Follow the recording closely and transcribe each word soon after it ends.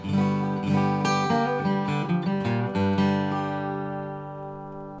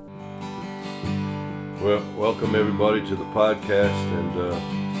Welcome everybody to the podcast and the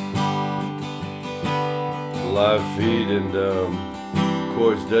live feed, and of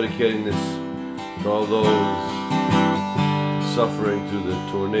course dedicating this to all those suffering through the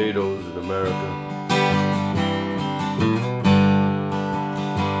tornadoes in America.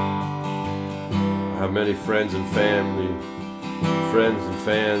 I have many friends and family, friends and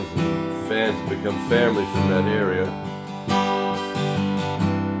fans become family from that area.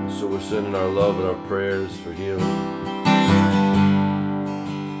 So we're sending our love and our prayers for healing.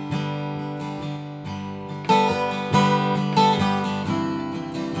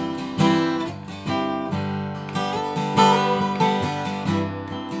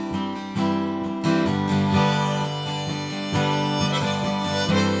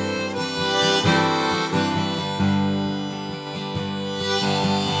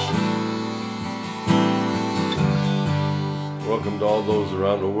 Welcome to all those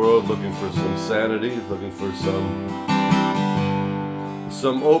around the world looking for some sanity, looking for some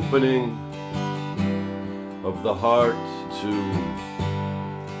opening of the heart to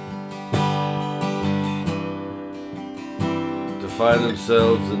find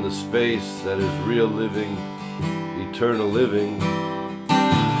themselves in the space that is real living, eternal living.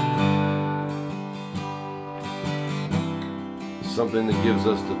 Something that gives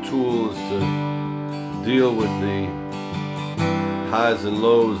us the tools to deal with the highs and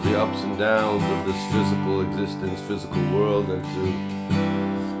lows, the ups and downs of this physical existence, physical world, and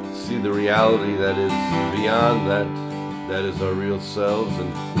to see the reality that is beyond that is our real selves,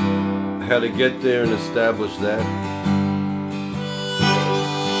 and how to get there and establish that.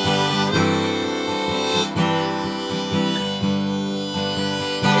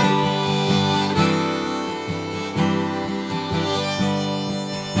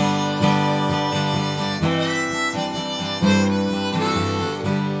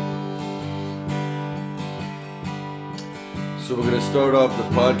 So we're going to start off the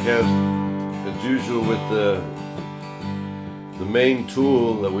podcast as usual with the main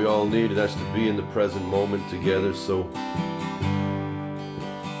tool that we all need, and that's to be in the present moment together. So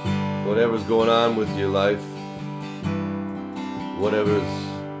whatever's going on with your life, whatever's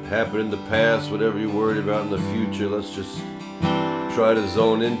happened in the past, whatever you're worried about in the future, let's just try to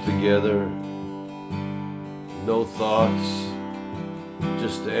zone in together. No thoughts,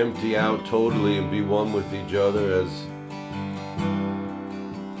 just to empty out totally and be one with each other, as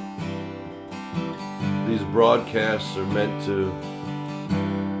these broadcasts are meant to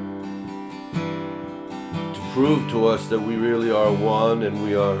prove to us that we really are one, and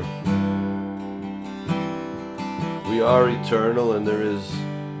we are eternal, and there is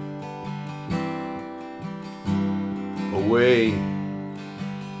a way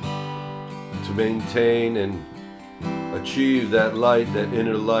to maintain and achieve that light, that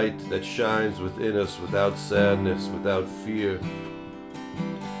inner light that shines within us without sadness, without fear,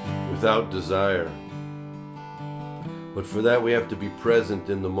 without desire. But for that we have to be present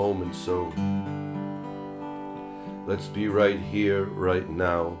in the moment, so let's be right here, right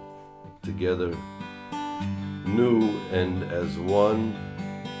now, together, new and as one.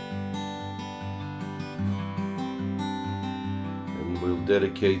 And we'll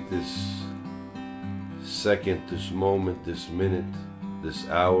dedicate this second, this moment, this minute, this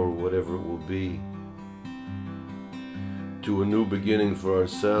hour, whatever it will be, to a new beginning for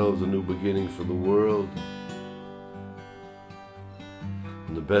ourselves, a new beginning for the world.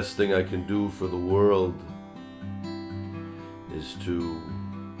 And the best thing I can do for the world is to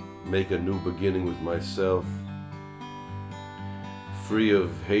make a new beginning with myself, free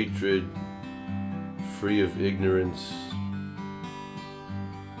of hatred, free of ignorance,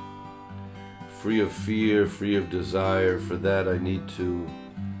 free of fear, free of desire. For that I need to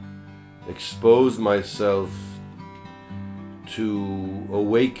expose myself to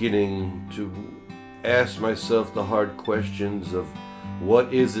awakening, to ask myself the hard questions of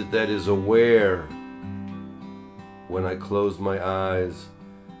what is it that is aware when I close my eyes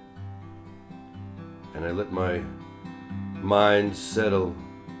and I let my mind settle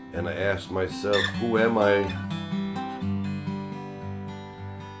and I ask myself, who am I?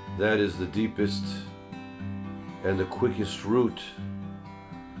 That is the deepest and the quickest route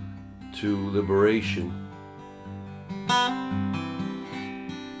to liberation.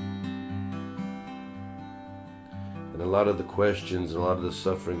 And a lot of the questions and a lot of the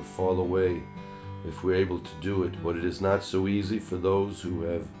suffering fall away if we're able to do it. But it is not so easy for those who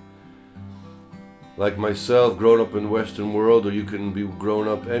have, like myself, grown up in the Western world, or you can be grown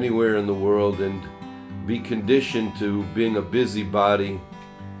up anywhere in the world and be conditioned to being a busybody,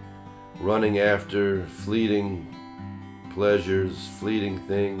 running after fleeting pleasures, fleeting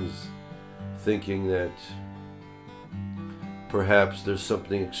things, thinking that perhaps there's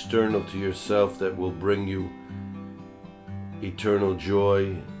something external to yourself that will bring you eternal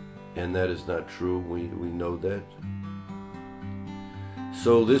joy, and that is not true. We know that.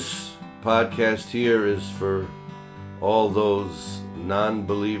 So this podcast here is for all those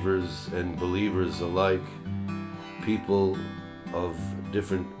non-believers and believers alike, people of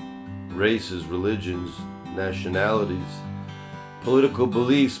different races, religions, nationalities, political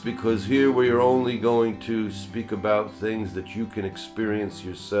beliefs, because here we are only going to speak about things that you can experience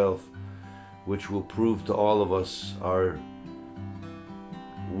yourself, which will prove to all of us our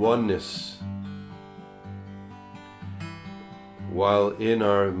oneness, while in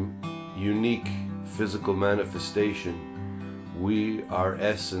our unique physical manifestation, our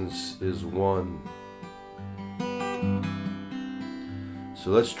essence is one. So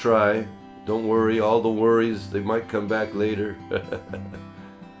let's try. Don't worry, all the worries, they might come back later.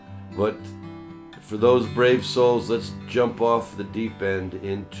 But for those brave souls, let's jump off the deep end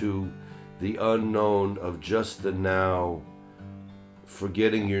into the unknown of just the now,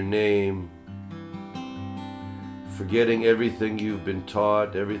 forgetting your name, forgetting everything you've been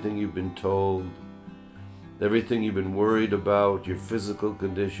taught, everything you've been told, everything you've been worried about, your physical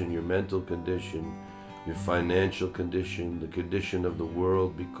condition, your mental condition, your financial condition, the condition of the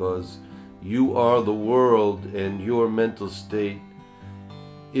world, because you are the world and your mental state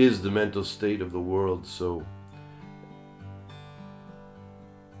is the mental state of the world. So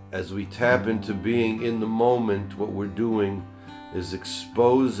as we tap into being in the moment, what we're doing is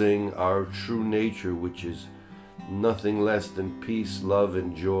exposing our true nature, which is nothing less than peace, love,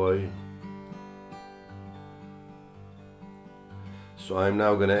 and joy. So I'm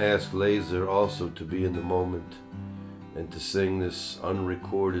now going to ask Laser also to be in the moment and to sing this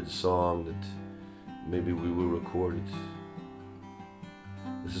unrecorded song that maybe we will record it.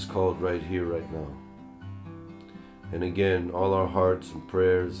 This is called Right Here, Right Now. And again, all our hearts and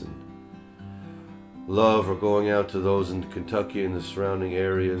prayers and love are going out to those in Kentucky and the surrounding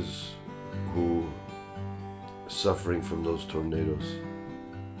areas who are suffering from those tornadoes.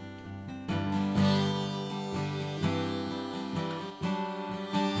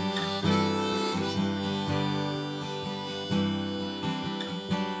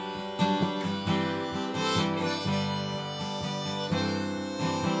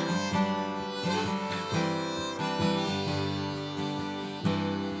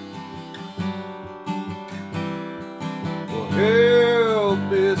 Help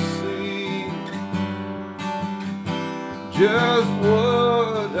me see just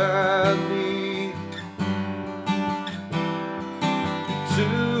what I need to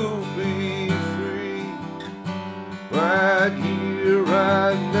be free, right here,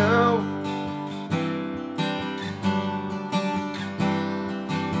 right now.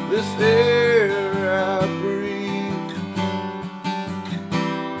 This air I breathe,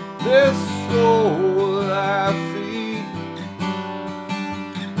 this soul I feel.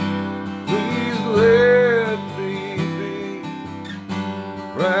 Let me be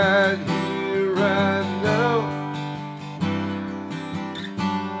right here, right now,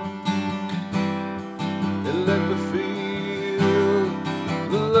 and let me feel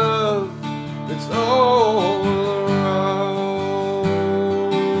the love that's all around.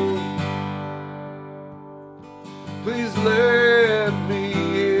 Please let me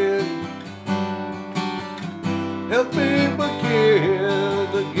in, help me begin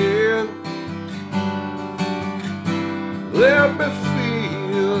again. Let me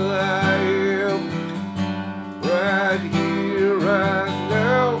feel I am right here, right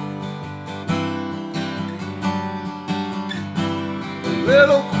now. A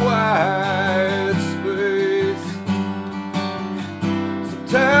little quiet space, some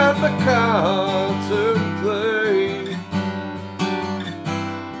time to contemplate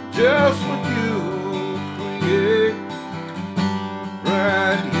just what you create,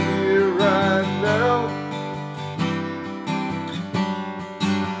 right here, right now.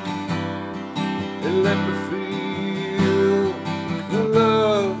 And let me feel the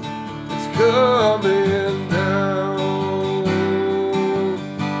love that's coming down.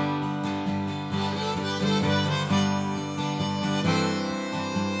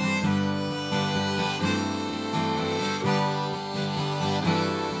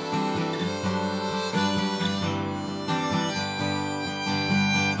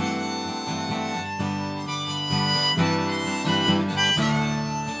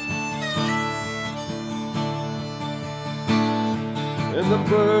 And the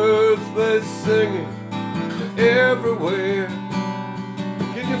birds, they're singing everywhere.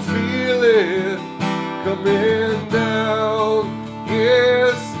 Can you feel it coming down?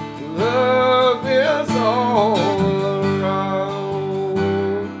 Yes, love is all around.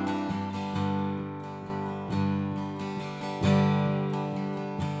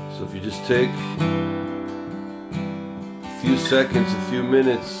 So if you just take a few seconds, a few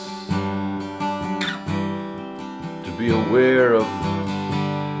minutes to be aware of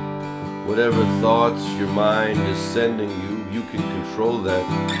whatever thoughts your mind is sending you, you can control that.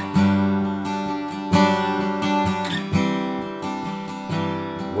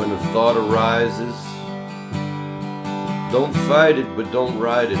 When a thought arises, don't fight it, but don't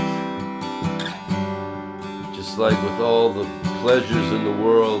ride it. Just like with all the pleasures in the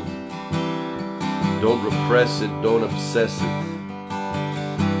world, don't repress it, don't obsess it.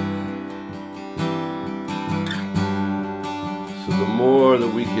 So the more that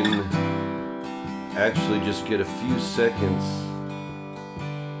we can actually just get a few seconds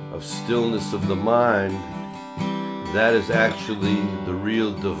of stillness of the mind, that is actually the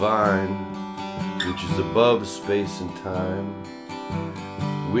real divine, which is above space and time,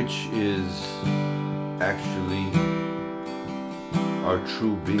 which is actually our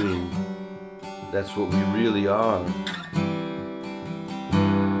true being. That's what we really are.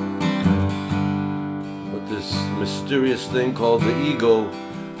 But this mysterious thing called the ego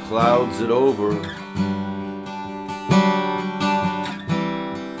clouds it over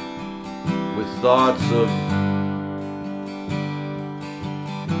with thoughts of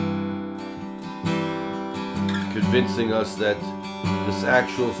convincing us that this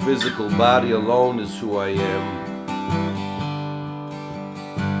actual physical body alone is who I am.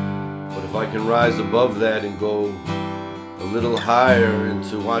 But if I can rise above that and go a little higher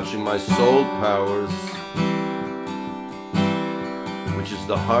into watching my soul powers, which is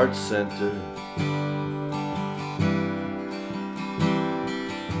the heart center,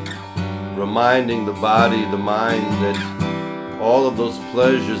 reminding the body, the mind, that all of those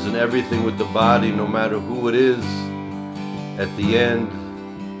pleasures and everything with the body, no matter who it is, at the end,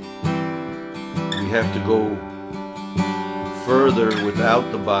 we have to go further without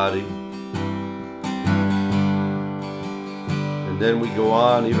the body. And then we go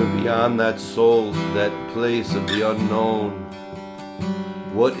on even beyond that soul, that place of the unknown.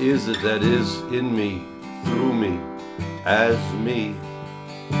 What is it that is in me, through me, as me,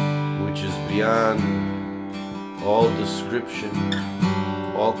 which is beyond all description,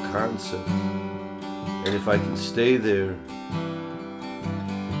 all concept? And if I can stay there,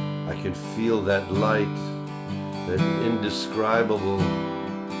 I can feel that light, that indescribable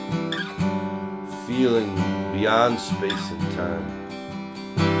feeling beyond space and time.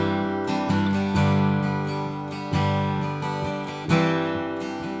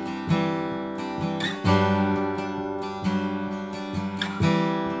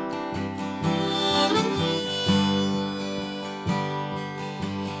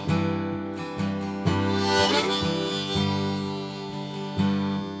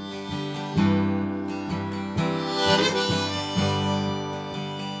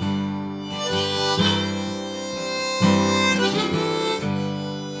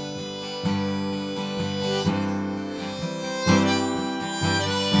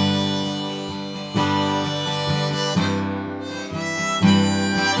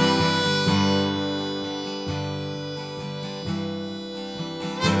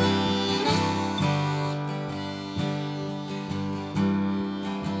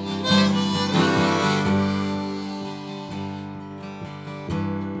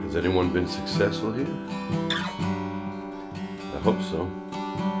 Has anyone been successful here? I hope so.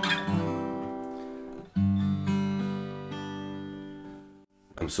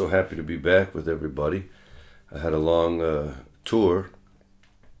 I'm so happy to be back with everybody. I had a long tour,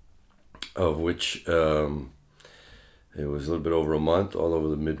 of which it was a little bit over a month, all over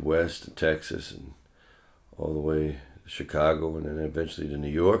the Midwest and Texas and all the way to Chicago and then eventually to New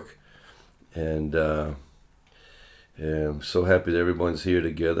York. And I'm so happy that everyone's here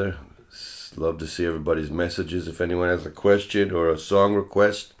together. Love to see everybody's messages. If anyone has a question or a song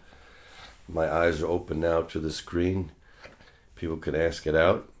request, my eyes are open now to the screen. People can ask it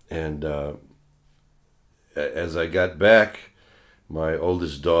out. And as I got back, my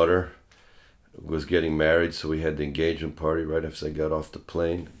oldest daughter was getting married, so we had the engagement party right after I got off the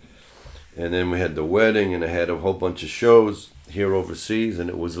plane. And then we had the wedding, and I had a whole bunch of shows here overseas, and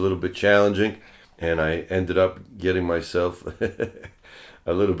it was a little bit challenging. And I ended up getting myself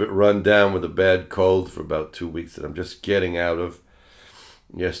a little bit run down with a bad cold for about 2 weeks that I'm just getting out of.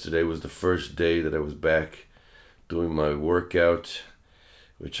 Yesterday was the first day that I was back doing my workout,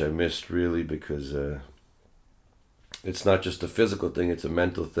 which I missed really because it's not just a physical thing, it's a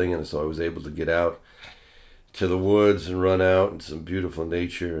mental thing. And so I was able to get out to the woods and run out in some beautiful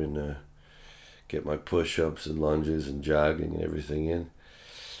nature and get my push-ups and lunges and jogging and everything in.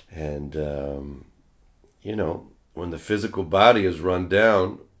 And, you know, when the physical body is run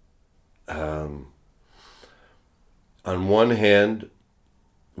down, Um, on one hand,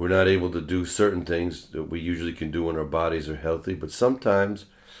 we're not able to do certain things that we usually can do when our bodies are healthy, but sometimes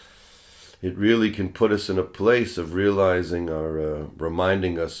it really can put us in a place of realizing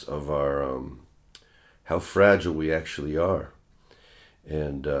reminding us of our, how fragile we actually are.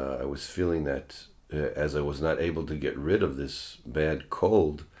 And I was feeling that as I was not able to get rid of this bad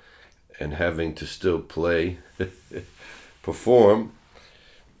cold and having to still play, perform,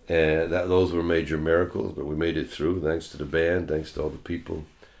 and those were major miracles, but we made it through thanks to the band, thanks to all the people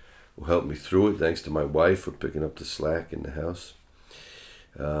who helped me through it, thanks to my wife for picking up the slack in the house.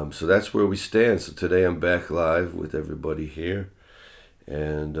 So that's where we stand. So today I'm back live with everybody here.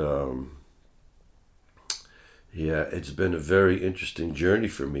 And yeah, it's been a very interesting journey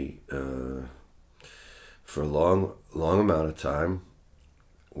for me for a long amount of time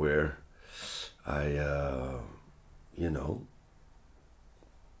where I,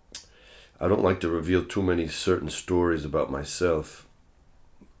 I don't like to reveal too many certain stories about myself.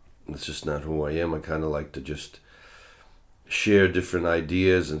 It's just not who I am. I kind of like to just share different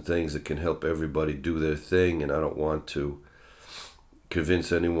ideas and things that can help everybody do their thing, and I don't want to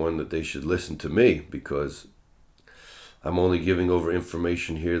convince anyone that they should listen to me, because I'm only giving over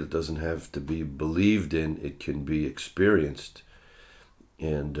information here that doesn't have to be believed in. It can be experienced,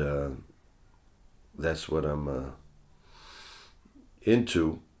 and that's what I'm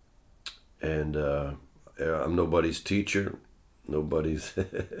into. And I'm nobody's teacher, nobody's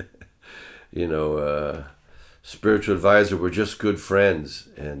spiritual advisor. We're just good friends,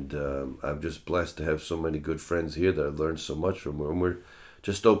 and I'm just blessed to have so many good friends here that I've learned so much from. And we're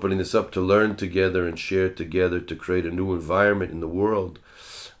just opening this up to learn together and share together to create a new environment in the world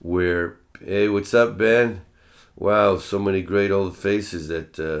where, hey, what's up, Ben? Wow, so many great old faces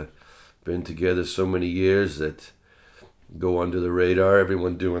that been together so many years that go under the radar.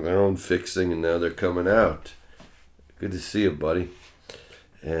 Everyone doing their own fixing, and now they're coming out. Good to see you, buddy.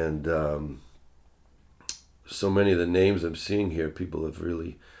 And so many of the names I'm seeing here, people have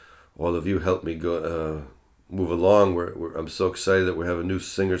really, all of you helped me go move along. I'm so excited that we have a new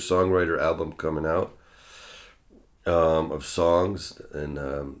singer-songwriter album coming out of songs,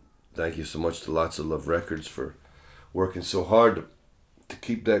 and thank you so much to Lots of Love Records for working so hard to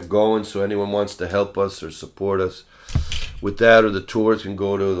keep that going. So anyone wants to help us or support us with that or the tours can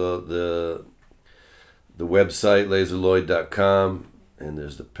go to the website laserloid.com, and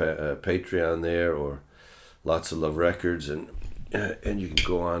there's the Patreon there, or Lots of Love Records, and you can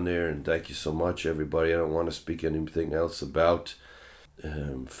go on there. And thank you so much, everybody. I don't want to speak anything else about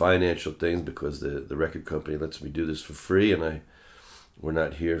financial things, because the record company lets me do this for free, and we're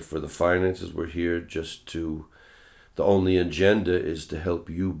not here for the finances. We're here just to, the only agenda is to help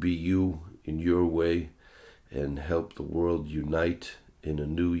you be you in your way and help the world unite in a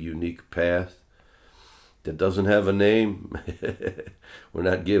new, unique path that doesn't have a name. We're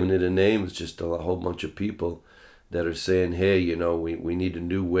not giving it a name. It's just a whole bunch of people that are saying, hey, we need a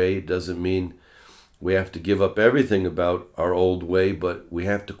new way. It doesn't mean we have to give up everything about our old way, but we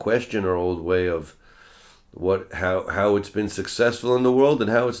have to question our old way of how it's been successful in the world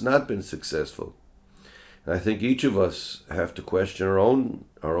and how it's not been successful. And I think each of us have to question our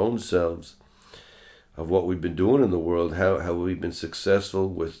own selves of what we've been doing in the world, how we've been successful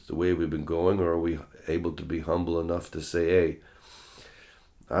with the way we've been going, or are we able to be humble enough to say, hey,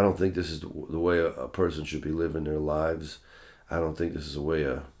 I don't think this is the way a person should be living their lives. I don't think this is the way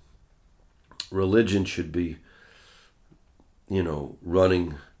a religion should be,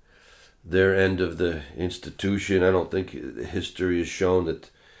 running their end of the institution. I don't think history has shown that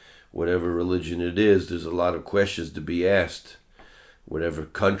whatever religion it is, there's a lot of questions to be asked. Whatever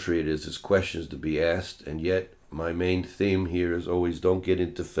country it is, there's questions to be asked. And yet, my main theme here is always don't get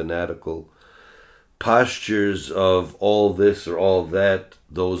into fanatical postures of all this or all that.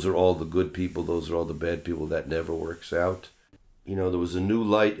 Those are all the good people. Those are all the bad people. That never works out. There was a new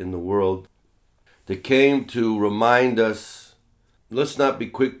light in the world that came to remind us, let's not be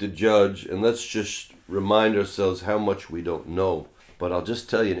quick to judge, and let's just remind ourselves how much we don't know. But I'll just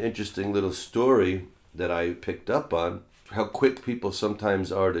tell you an interesting little story that I picked up on, how quick people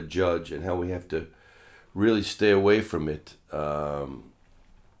sometimes are to judge and how we have to really stay away from it.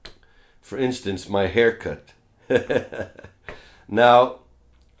 For instance, my haircut. Now,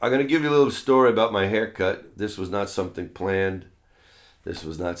 I'm going to give you a little story about my haircut. This was not something planned. This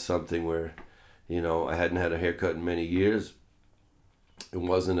was not something where, I hadn't had a haircut in many years. It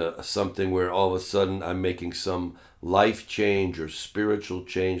wasn't something where all of a sudden I'm making some life change or spiritual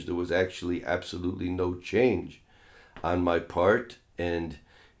change. There was actually absolutely no change on my part. And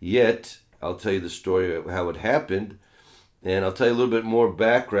yet, I'll tell you the story of how it happened. And I'll tell you a little bit more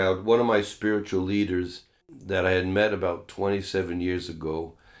background. One of my spiritual leaders that I had met about 27 years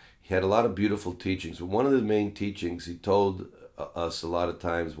ago, he had a lot of beautiful teachings. But one of the main teachings he told us a lot of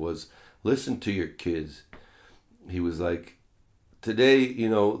times was listen to your kids. He was like, today,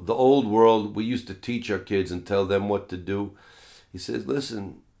 the old world, we used to teach our kids and tell them what to do. He says,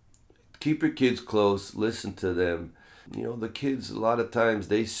 listen, keep your kids close, listen to them. The kids, a lot of times,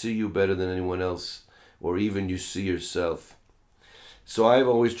 they see you better than anyone else, or even you see yourself. So I've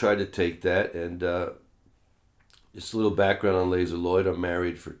always tried to take that. And just a little background on Laser Lloyd. I'm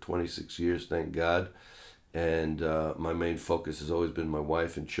married for 26 years, thank God. And my main focus has always been my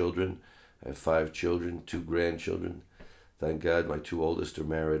wife and children. I have 5 children, 2 grandchildren. Thank God my 2 oldest are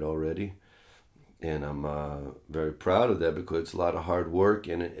married already. And I'm very proud of that because it's a lot of hard work.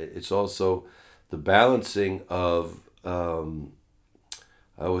 And it's also the balancing of, I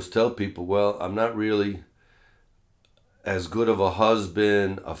always tell people, well, I'm not really as good of a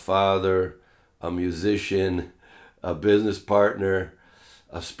husband, a father, a musician, a business partner,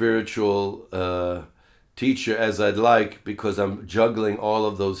 a spiritual teacher as I'd like because I'm juggling all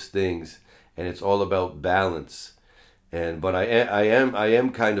of those things, and it's all about balance. But I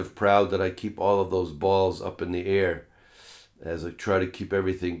am kind of proud that I keep all of those balls up in the air as I try to keep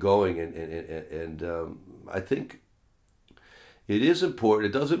everything going, and I think it is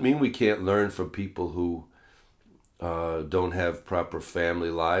important. It doesn't mean we can't learn from people who don't have proper family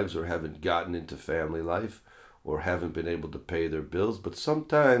lives or haven't gotten into family life or haven't been able to pay their bills. But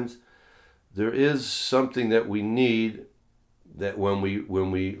sometimes there is something that we need, that when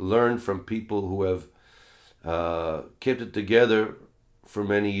we learn from people who have kept it together for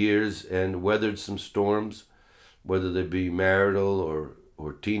many years and weathered some storms, whether they be marital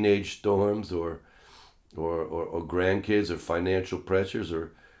or teenage storms or grandkids or financial pressures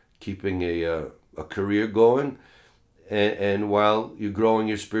or keeping a career going. And while you're growing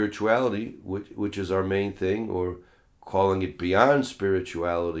your spirituality, which is our main thing, or calling it beyond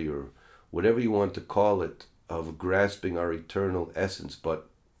spirituality, or whatever you want to call it, of grasping our eternal essence. But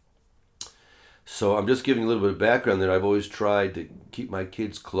so I'm just giving a little bit of background that I've always tried to keep my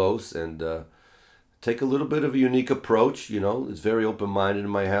kids close and take a little bit of a unique approach. It's very open-minded in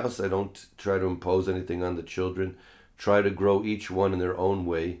my house. I don't try to impose anything on the children. Try to grow each one in their own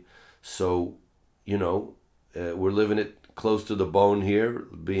way. So, we're living it close to the bone here,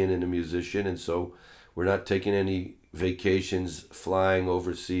 being a musician, and so we're not taking any vacations, flying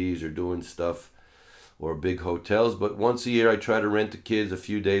overseas or doing stuff or big hotels. But once a year, I try to rent the kids a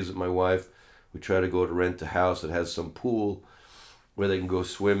few days with my wife. We try to go to rent a house that has some pool where they can go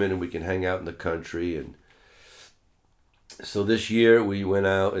swimming and we can hang out in the country. And so this year we went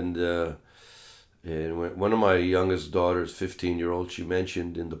out and one of my youngest daughters, 15-year-old, she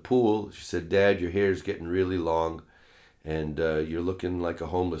mentioned in the pool, she said, Dad, your hair is getting really long and you're looking like a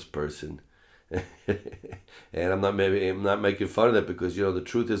homeless person. And I'm not making fun of that because, the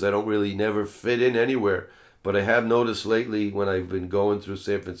truth is I don't really never fit in anywhere. But I have noticed lately when I've been going through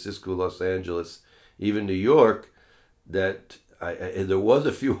San Francisco, Los Angeles, even New York, that there was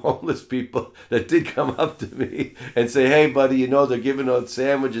a few homeless people that did come up to me and say, hey, buddy, they're giving out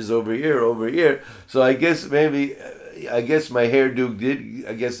sandwiches over here. So I guess my hairdo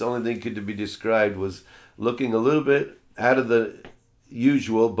the only thing could be described was looking a little bit out of the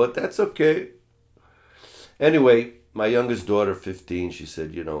usual, but that's okay. Anyway, my youngest daughter, 15, she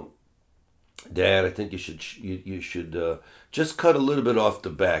said, Dad, I think you should just cut a little bit off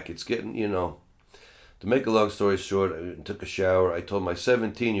the back. It's getting, To make a long story short, I took a shower. I told my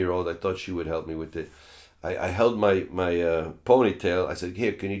 17-year-old, I thought she would help me with it. I held my ponytail. I said,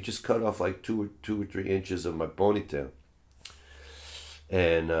 here, can you just cut off like 2 or 3 inches of my ponytail?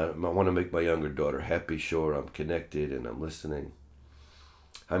 And I want to make my younger daughter happy. Sure, I'm connected and I'm listening.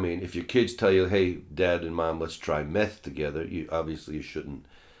 I mean, if your kids tell you, hey, Dad and Mom, let's try meth together, you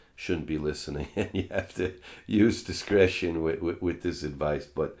shouldn't be listening. And you have to use discretion with this advice.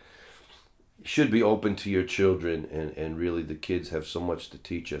 But should be open to your children, and really the kids have so much to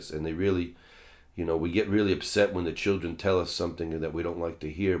teach us, and they really, we get really upset when the children tell us something that we don't like to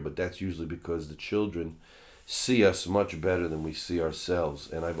hear, but that's usually because the children see us much better than we see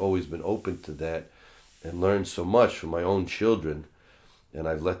ourselves. And I've always been open to that and learned so much from my own children, and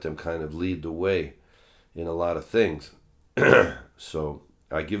I've let them kind of lead the way in a lot of things. So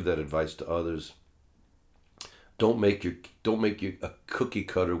I give that advice to others. Don't make you a cookie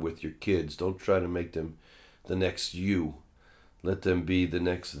cutter with your kids. Don't try to make them the next you. Let them be the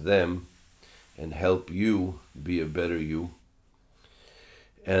next them and help you be a better you.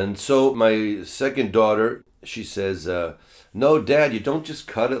 And so my second daughter, she says, no, Dad, you don't just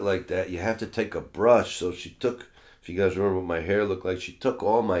cut it like that. You have to take a brush. So she took if you guys remember what my hair looked like, she took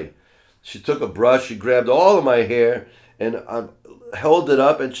a brush, she grabbed all of my hair and held it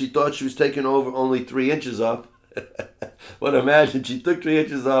up, and she thought she was taking over only 3 inches off. But imagine, she took 3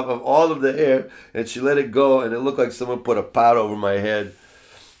 inches off of all of the hair and she let it go, and it looked like someone put a pot over my head.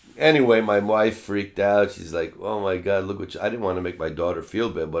 Anyway, my wife freaked out. She's like, "Oh my God, look what I didn't want to make my daughter feel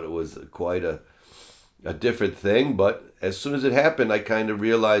bad, but it was quite a different thing." But as soon as it happened, I kind of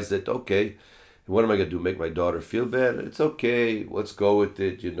realized that, okay, what am I going to do, make my daughter feel bad? It's okay, let's go with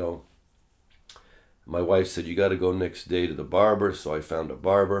it, My wife said, "You got to go next day to the barber." So I found a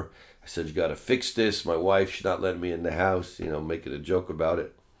barber. I said, "You got to fix this." My wife, she's not letting me in the house, making a joke about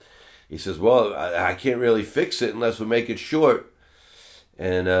it. He says, "Well, I can't really fix it unless we make it short."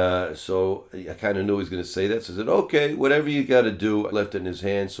 And so I kind of knew he was going to say that. So I said, "Okay, whatever you got to do." I left it in his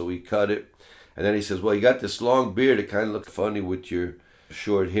hand, so he cut it. And then he says, "Well, you got this long beard. It kind of looks funny with your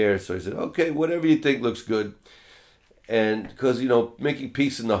short hair." So I said, "Okay, whatever you think looks good." And because, making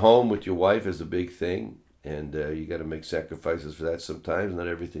peace in the home with your wife is a big thing. And you got to make sacrifices for that sometimes. Not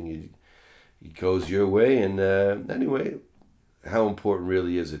everything goes your way. And anyway, how important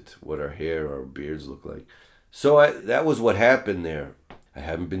really is it what our hair or our beards look like? So that was what happened there. I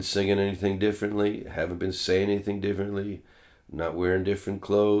haven't been singing anything differently. I haven't been saying anything differently. I'm not wearing different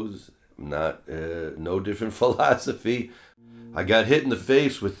clothes. I'm not no different philosophy. I got hit in the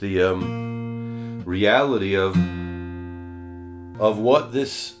face with the reality of what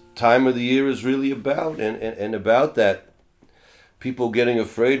this time of the year is really about, and about that people getting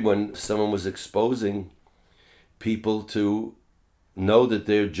afraid when someone was exposing people to know that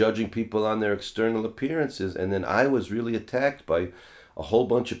they're judging people on their external appearances. And then I was really attacked by a whole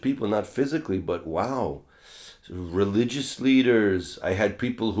bunch of people, not physically, but wow, religious leaders. I had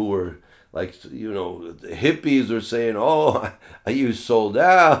people who were like, the hippies were saying, "Oh, you sold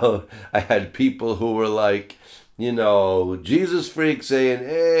out." I had people who were like, Jesus freaks saying,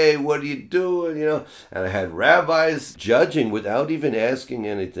 "Hey, what are you doing?" And I had rabbis judging without even asking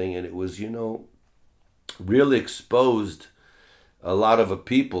anything. And it was, really exposed a lot of a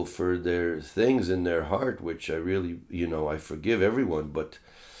people for their things in their heart, which I really, I forgive everyone, but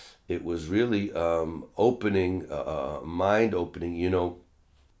it was really opening, mind opening,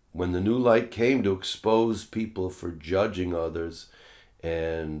 when the new light came to expose people for judging others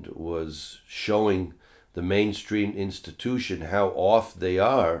and was showing the mainstream institution how off they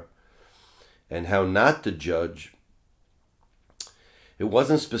are and how not to judge. It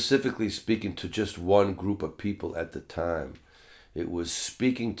wasn't specifically speaking to just one group of people at the time. It was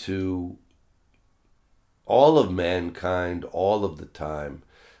speaking to all of mankind all of the time,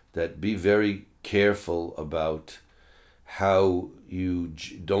 that be very careful about how you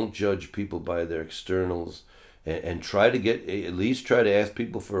don't judge people by their externals, and try to ask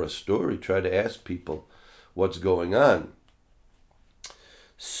people for a story, try to ask people what's going on.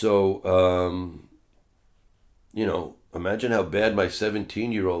 So, imagine how bad my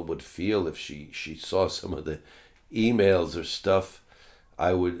 17-year-old would feel if she saw some of the emails or stuff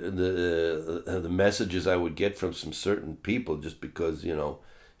the messages I would get from some certain people, just because,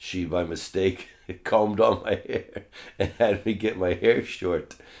 she by mistake combed on my hair and had me get my hair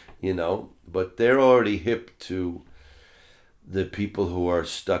short, But they're already hip to the people who are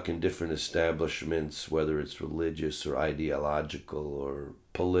stuck in different establishments, whether it's religious or ideological or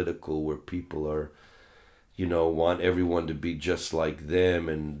political, where people are, want everyone to be just like them,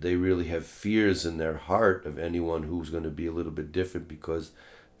 and they really have fears in their heart of anyone who's going to be a little bit different, because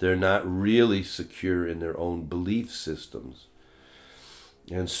they're not really secure in their own belief systems.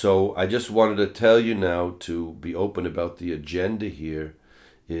 And so I just wanted to tell you now, to be open about the agenda here,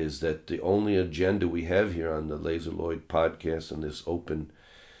 is that the only agenda we have here on the Laser Lloyd podcast and this open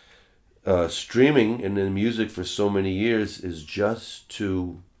streaming and the music for so many years is just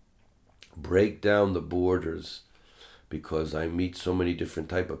to break down the borders, because I meet so many different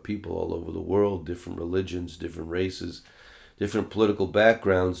type of people all over the world, different religions, different races, different political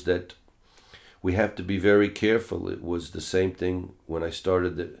backgrounds, that we have to be very careful. It was the same thing when I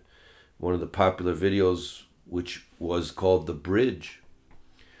started one of the popular videos, which was called The Bridge,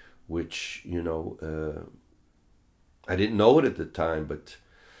 which, I didn't know it at the time, but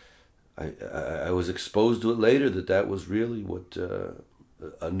I was exposed to it later, that was really what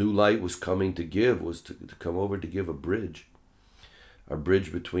a new light was coming to give, was to come over to give a bridge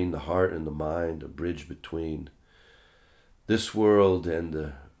between the heart and the mind, a bridge between this world and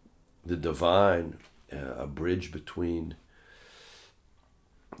the divine, a bridge between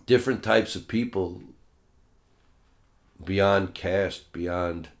different types of people, beyond caste,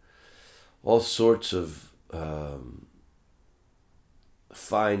 beyond all sorts of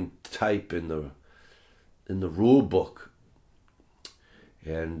fine type in in the rule book.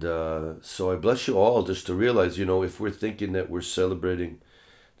 And so I bless you all just to realize, if we're thinking that we're celebrating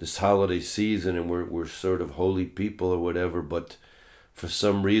this holiday season and we're sort of holy people or whatever, but for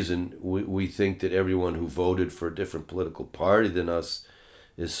some reason we think that everyone who voted for a different political party than us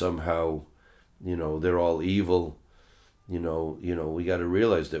is somehow, they're all evil. We got to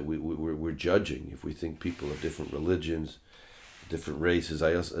realize that we're judging if we think people of different religions, different races.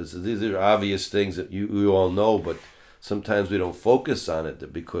 These are obvious things that you all know, but sometimes we don't focus on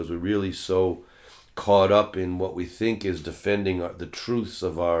it because we're really so caught up in what we think is defending the truths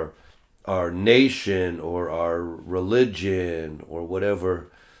of our nation or our religion or whatever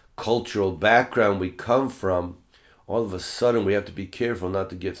cultural background we come from. All of a sudden we have to be careful not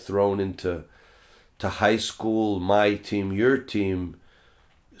to get thrown into high school, my team, your team,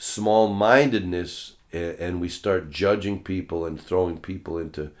 small-mindedness, and we start judging people and throwing people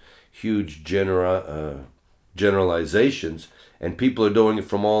into huge generalizations, and people are doing it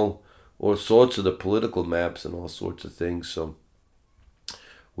from all sorts of the political maps and all sorts of things. So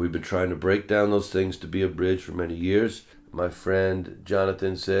we've been trying to break down those things to be a bridge for many years. My friend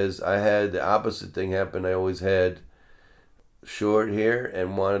Jonathan says, I had the opposite thing happen. I always had short hair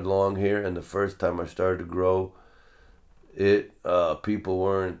and wanted long hair, and the first time I started to grow it, people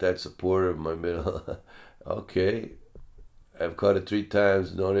weren't that supportive of my middle. Okay, I've cut it 3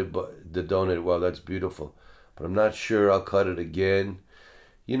 times, donated. Wow, that's beautiful, but I'm not sure I'll cut it again.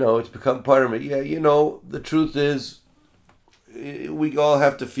 It's become part of me. Yeah, the truth is, we all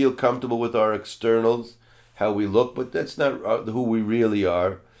have to feel comfortable with our externals, how we look, but that's not who we really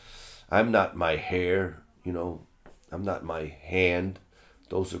are. I'm not my hair, I'm not my hand.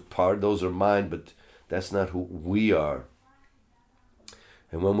 Those are mine, but that's not who we are.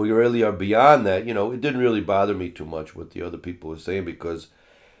 And when we really are beyond that, it didn't really bother me too much what the other people were saying, because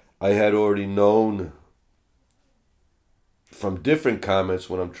I had already known from different comments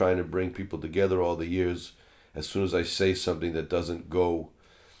when I'm trying to bring people together all the years, as soon as I say something that doesn't go,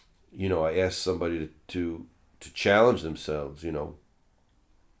 I ask somebody to challenge themselves,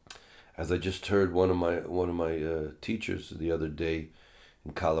 As I just heard one of my teachers the other day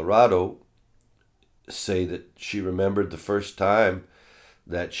in Colorado say that she remembered the first time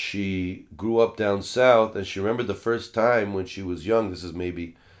that she grew up down south, and she remembered the first time when she was young. This is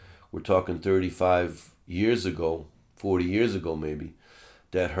maybe, we're talking 35 years ago, 40 years ago maybe,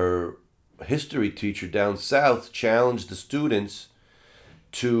 that her history teacher down south challenged the students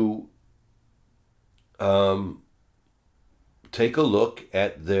to take a look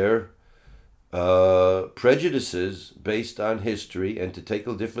at their prejudices based on history, and to take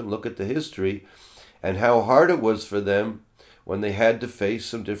a different look at the history and how hard it was for them when they had to face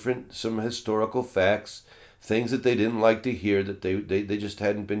some historical facts, things that they didn't like to hear, that they just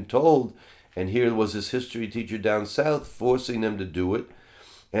hadn't been told. And here was this history teacher down south forcing them to do it.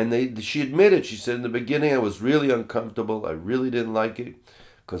 And she admitted, she said, in the beginning I was really uncomfortable. I really didn't like it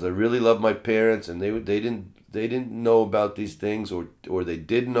because I really loved my parents, and they didn't know about these things, or they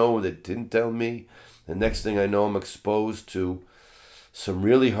did know, they didn't tell me. The next thing I know, I'm exposed to some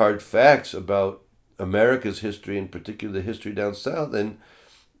really hard facts about America's history, in particular the history down south. And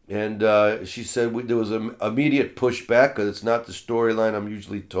she said there was an immediate pushback because it's not the storyline I'm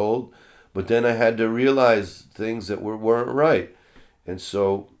usually told. But then I had to realize things that weren't right. And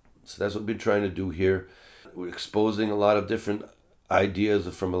so that's what we're trying to do here. We're exposing a lot of different ideas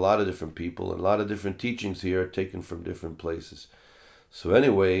from a lot of different people, and a lot of different teachings here are taken from different places. So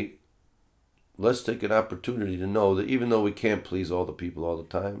anyway, let's take an opportunity to know that even though we can't please all the people all the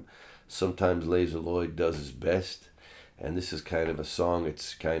time, sometimes Laser Lloyd does his best. And this is kind of a song,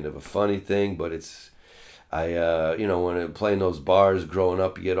 it's kind of a funny thing, but when I'm playing those bars growing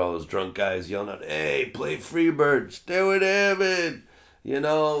up, you get all those drunk guys yelling out, hey, play Freebird, Stairway to Heaven,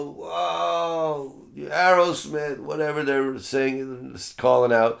 Aerosmith, whatever they're saying,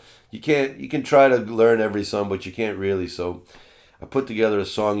 calling out. You can try to learn every song, but you can't really. So I put together a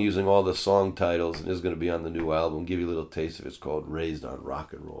song using all the song titles, and it's going to be on the new album. I'll give you a little taste of it. It's called Raised on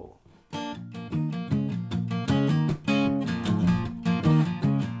Rock and Roll.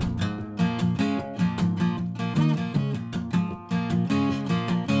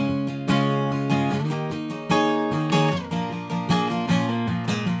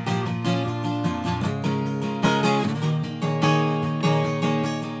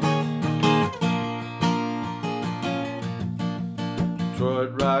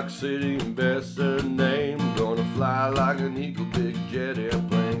 Detroit, Rock City, best their name. Gonna fly like an eagle, big jet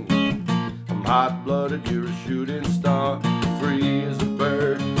airplane. I'm hot-blooded, you're a shooting star. Free as a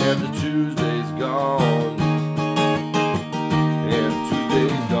bird, after Tuesday's gone. Yeah, 2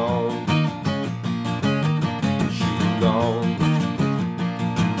 days gone.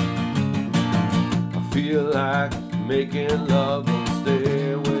 making love on the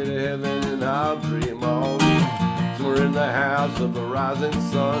stairway to heaven, and I'll dream on. Somewhere in the house of the rising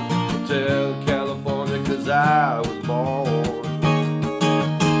sun, Hotel California, 'cause I was born.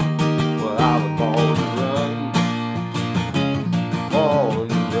 Well, I was born to run, born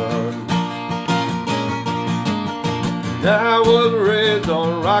to run. And I was raised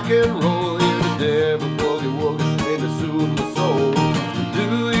on rock and roll, here today, but boogie woogie came to soothe my soul. Do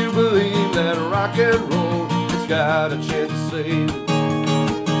you believe that rock and roll has got a chance to save?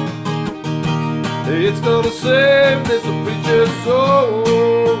 It's gonna save this preacher's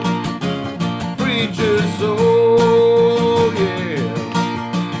soul, preacher's soul, yeah.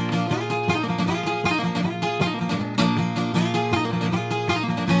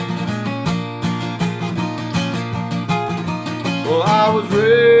 Well, I was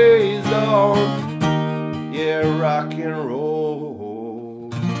raised on, yeah, rock and roll.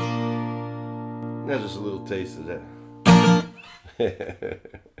 That's just a little taste of that.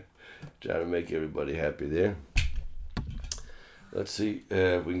 Trying to make everybody happy there. Let's see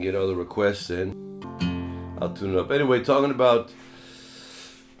if we can get other requests in. I'll tune it up. Anyway, talking about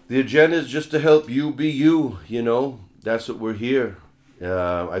the agenda is just to help you be you, you know. That's what we're here.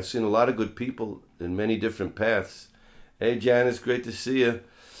 I've seen a lot of good people in many different paths. Hey, Janice, great to see you.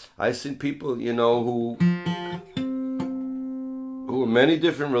 I've seen people, you know, who are many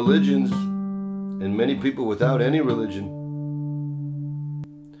different religions and many people without any religion.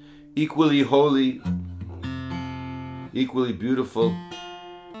 Equally holy, equally beautiful,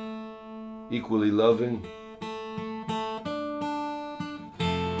 equally loving,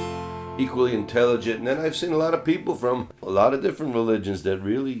 equally intelligent. And then I've seen a lot of people from a lot of different religions that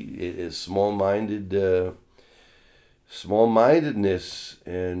really is small-mindedness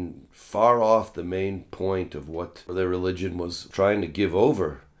and far off the main point of what their religion was trying to give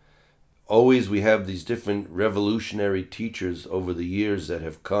over. Always we have these different revolutionary teachers over the years that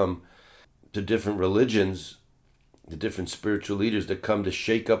have come to different religions, the different spiritual leaders that come to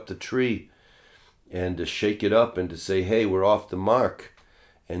shake up the tree and to shake it up and to say, hey, we're off the mark.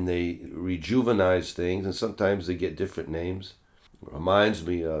 And they rejuvenize things, and sometimes they get different names. It reminds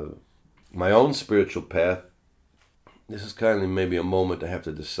me of my own spiritual path. This is kind of maybe a moment I have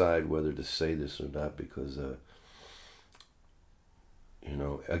to decide whether to say this or not, because, you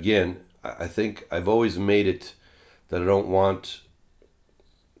know, again, I think I've always made it that I don't want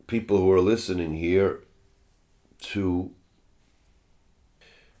people who are listening here to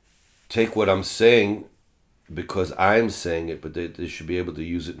take what I'm saying because I'm saying it, but they should be able to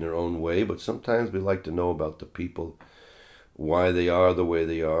use it in their own way. But sometimes we like to know about the people, why they are the way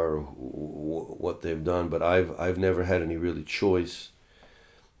they are, or what they've done. But I've never had any really choice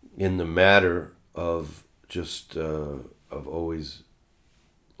in the matter of just of always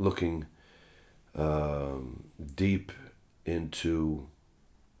looking deep into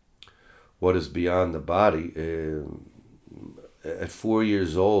what is beyond the body. At 4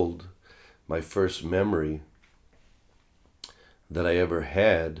 years old, my first memory that I ever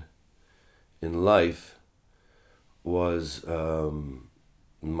had in life was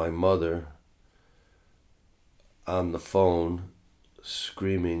my mother on the phone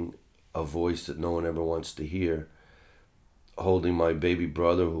screaming a voice that no one ever wants to hear, holding my baby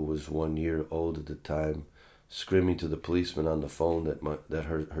brother, who was 1 year old at the time, screaming to the policeman on the phone that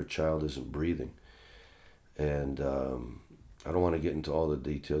her child isn't breathing. And I don't want to get into all the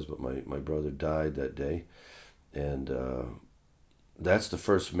details, but my brother died that day. And that's the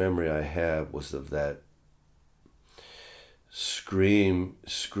first memory I have, was of that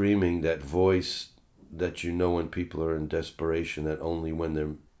screaming, that voice that you know when people are in desperation, that only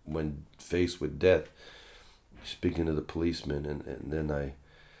when faced with death, speaking to the policeman. And then I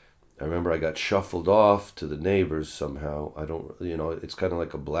remember I got shuffled off to the neighbors somehow. I don't, you know, it's kind of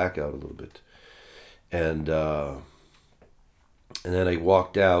like a blackout a little bit. And then I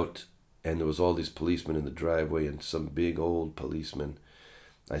walked out, and there was all these policemen in the driveway, and some big old policeman.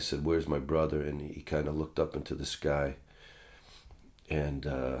 I said, "Where's my brother?" And he kind of looked up into the sky. And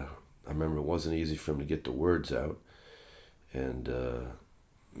I remember it wasn't easy for him to get the words out. And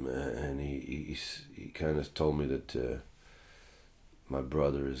he kind of told me that my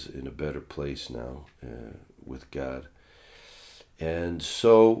brother is in a better place now with God. And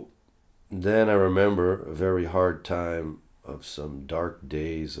so then I remember a very hard time of some dark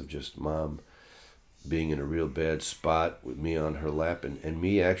days of just Mom being in a real bad spot with me on her lap, and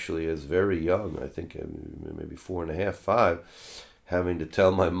me actually as very young, I think maybe 4.5, 5, having to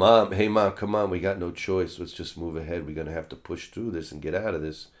tell my mom, "Hey Mom, come on, we got no choice. Let's just move ahead. We're going to have to push through this and get out of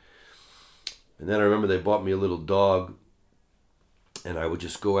this." And then I remember they bought me a little dog, and I would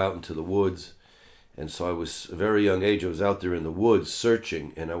just go out into the woods, And so I was a very young age. I was out there in the woods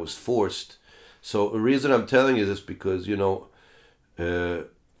searching, and I was forced. So the reason I'm telling you this because uh,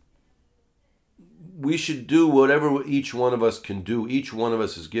 we should do whatever each one of us can do. Each one of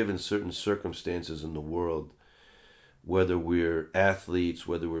us is given certain circumstances in the world, whether we're athletes,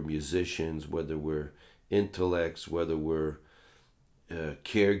 whether we're musicians, whether we're intellects, whether we're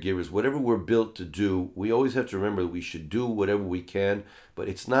caregivers, whatever we're built to do. We always have to remember that we should do whatever we can, but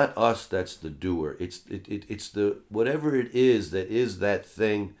it's not us that's the doer. It's the whatever it is that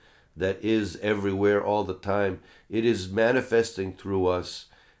thing that is everywhere all the time. It is manifesting through us,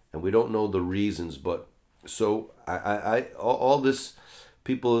 and we don't know the reasons. But so all this,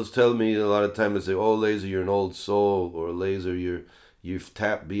 people is telling me a lot of time. They say, "Oh, Laser, you're an old soul," or "Laser, you've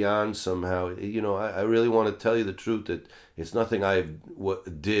tapped beyond somehow." I really want to tell you the truth that it's nothing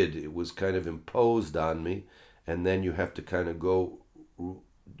what did. It was kind of imposed on me, and then you have to kind of go.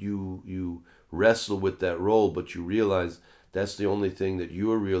 You wrestle with that role, but you realize that's the only thing that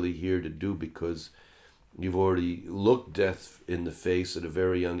you're really here to do because you've already looked death in the face at a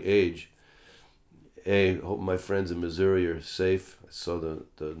very young age. Hey, hope my friends in Missouri are safe. I saw the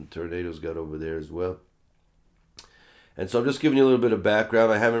tornadoes got over there as well. And so I'm just giving you a little bit of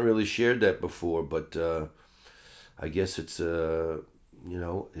background. I haven't really shared that before, but I guess I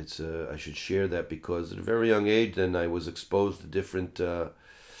should share that because at a very young age, then I was exposed to different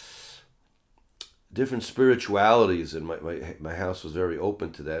spiritualities, and my house was very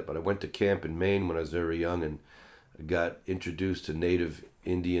open to that. But I went to camp in Maine when I was very young and got introduced to native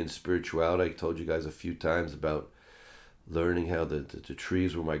Indian spirituality. I told you guys a few times about learning how the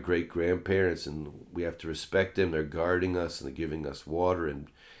trees were my great grandparents, and we have to respect them. They're guarding us and they're giving us water and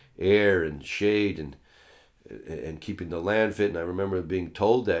air and shade and keeping the land fit. And I remember being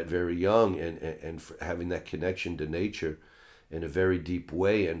told that very young and having that connection to nature in a very deep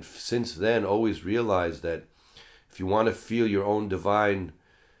way. And since then, always realized that if you want to feel your own divine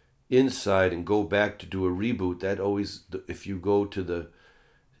inside and go back to do a reboot, if you go to the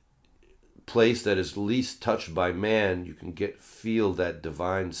place that is least touched by man, you can feel that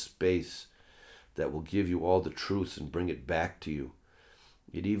divine space that will give you all the truths and bring it back to you.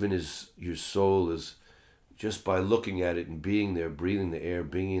 It even is, your soul is just by looking at it and being there, breathing the air,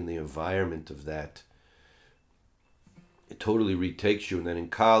 being in the environment of that, it totally retakes you. And then in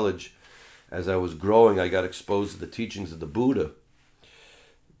college, as I was growing, I got exposed to the teachings of the Buddha,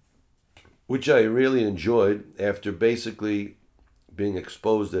 which I really enjoyed after basically being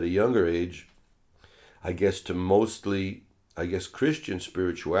exposed at a younger age, I guess, to mostly, Christian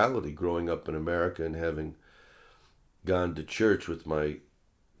spirituality growing up in America and having gone to church with my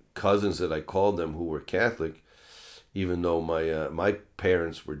cousins that I called them who were Catholic, even though my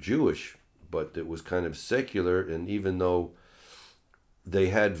parents were Jewish, but it was kind of secular. And even though they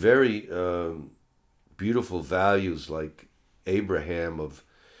had very beautiful values like Abraham of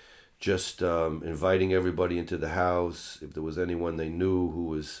just inviting everybody into the house. If there was anyone they knew who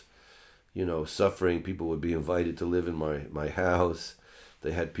was, suffering, people would be invited to live in my house.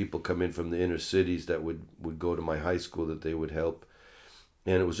 They had people come in from the inner cities that would go to my high school that they would help.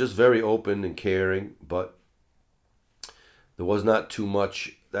 And it was just very open and caring, but there was not too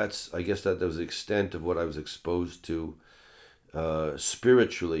much. I guess that was the extent of what I was exposed to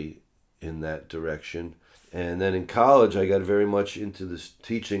spiritually in that direction. And then in college, I got very much into the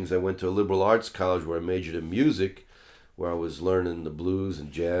teachings. I went to a liberal arts college where I majored in music, where I was learning the blues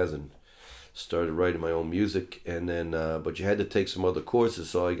and jazz and started writing my own music. And then, but you had to take some other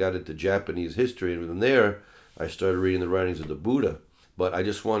courses, so I got into Japanese history. And from there, I started reading the writings of the Buddha. But I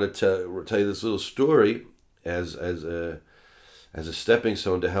just wanted to tell you this little story as a stepping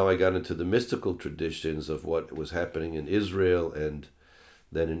stone to how I got into the mystical traditions of what was happening in Israel and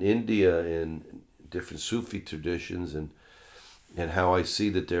then in India and different Sufi traditions, and how I see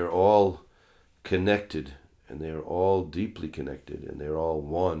that they're all connected, and they're all deeply connected, and they're all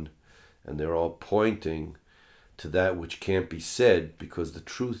one, and they're all pointing to that which can't be said, because the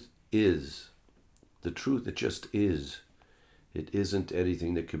truth, it just is. It isn't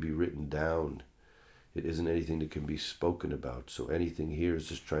anything that could be written down. It isn't anything that can be spoken about. So anything here is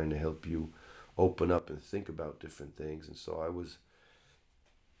just trying to help you open up and think about different things. And so I was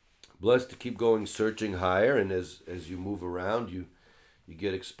blessed to keep going, searching higher, and as you move around, you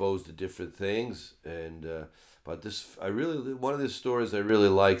get exposed to different things. And but one of the stories I really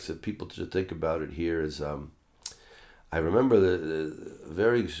like that people should think about it here is I remember the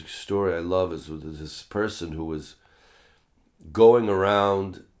very story I love is with this person who was going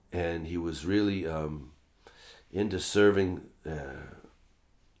around, and he was really into serving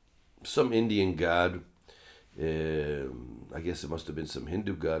some Indian god. I guess it must have been some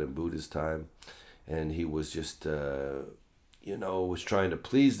Hindu god in Buddha's time. and he was just was trying to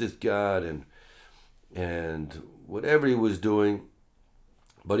please this God, and whatever he was doing,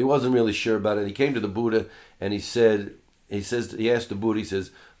 but he wasn't really sure about it. He came to the Buddha and he asked the Buddha, he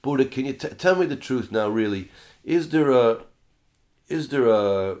says, Buddha, can you tell me the truth now? Really, is there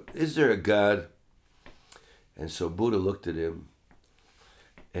a God? And so Buddha looked at him,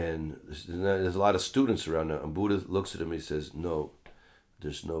 and there's a lot of students around now. And Buddha looks at him and he says, no,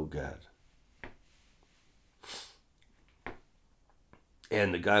 there's no God.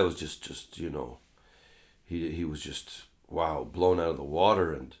 And the guy was just he was just, wow, blown out of the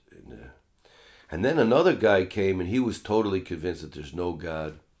water. And then another guy came, and he was totally convinced that there's no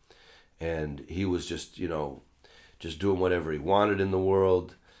God. And he was just doing whatever he wanted in the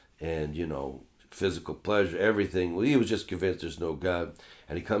world, and, physical pleasure, everything. Well, he was just convinced there's no God.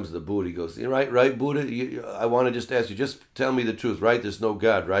 And he comes to the Buddha. He goes, right, Buddha? I want to just ask you, just tell me the truth, right? There's no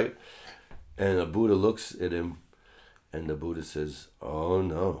God, right? And the Buddha looks at him, and the Buddha says, oh,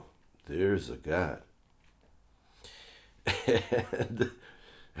 no, there's a God.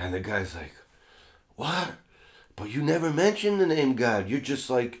 And the guy's like, what? But you never mentioned the name God. You're just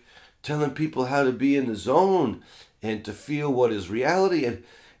like telling people how to be in the zone and to feel what is reality. And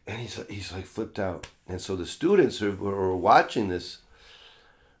he's like flipped out. And so the students who are watching this,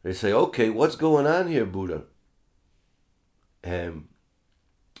 they say, okay, what's going on here, Buddha? And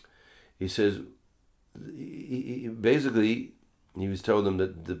he says, basically, he was telling them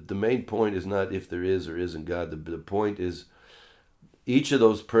that the main point is not if there is or isn't God. The point is each of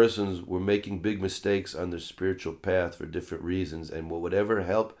those persons were making big mistakes on their spiritual path for different reasons, and whatever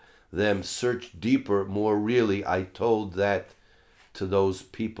help them search deeper, more really, I told that to those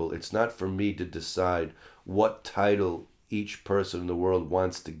people. It's not for me to decide what title each person in the world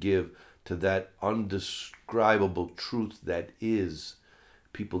wants to give to that undescribable truth that is.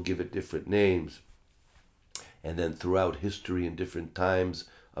 People give it different names. And then throughout history, in different times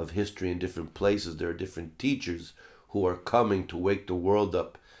of history in different places, there are different teachers who are coming to wake the world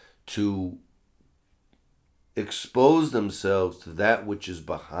up, to expose themselves to that which is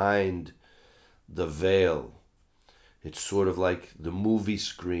behind the veil. It's sort of like the movie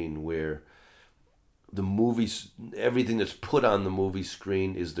screen, where the movies, everything that's put on the movie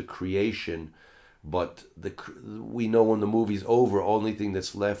screen is the creation, but we know when the movie's over, only thing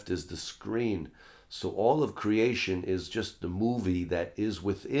that's left is the screen. So all of creation is just the movie that is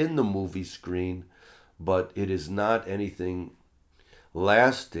within the movie screen, but it is not anything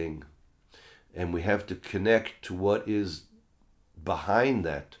lasting. And we have to connect to what is behind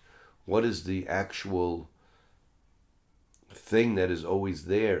that. What is the actual thing that is always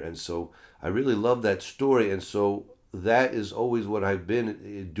there? And so I really love that story. And so that is always what I've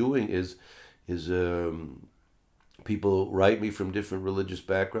been doing is people write me from different religious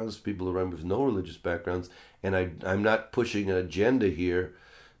backgrounds, people who write me with no religious backgrounds, and I'm not pushing an agenda here.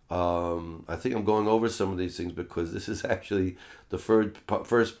 I think I'm going over some of these things because this is actually the first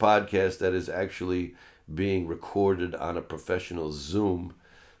podcast that is actually being recorded on a professional Zoom,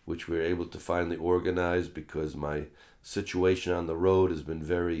 which we're able to finally organize because my situation on the road has been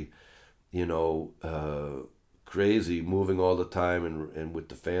very, crazy, moving all the time and with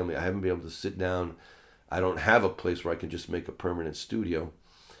the family. I haven't been able to sit down. I don't have a place where I can just make a permanent studio.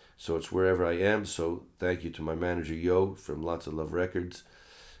 So it's wherever I am. So thank you to my manager, Yo, from Lots of Love Records.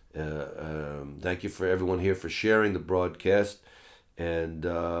 Thank you for everyone here for sharing the broadcast. And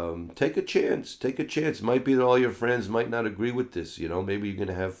take a chance. Take a chance. Might be that all your friends might not agree with this. Maybe you're going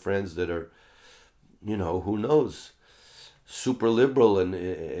to have friends that are, who knows, super liberal, and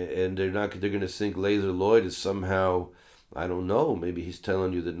they're going to think Laser Lloyd is somehow, I don't know, maybe he's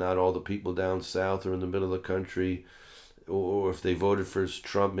telling you that not all the people down south are in the middle of the country, or if they voted for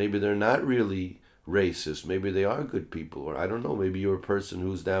Trump, maybe they're not really racist. Maybe they are good people, or I don't know, maybe you're a person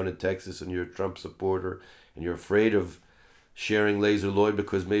who's down in Texas and you're a Trump supporter and you're afraid of sharing Laser Lloyd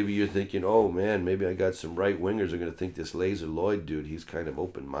because maybe you're thinking, oh man, maybe I got some right-wingers are going to think this Laser Lloyd dude, he's kind of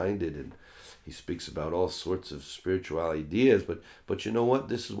open-minded and he speaks about all sorts of spiritual ideas, but you know what?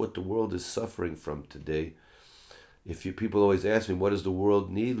 This is what the world is suffering from today. People always ask me, what does the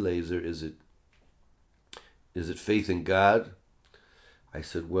world need, Laser? Is it faith in God? I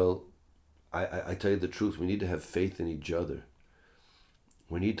said, well, I tell you the truth, we need to have faith in each other.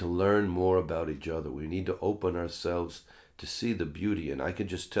 We need to learn more about each other. We need to open ourselves to see the beauty. And I can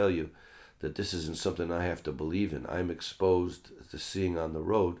just tell you that this isn't something I have to believe in. I'm exposed to seeing on the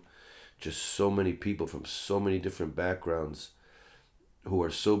road just so many people from so many different backgrounds who are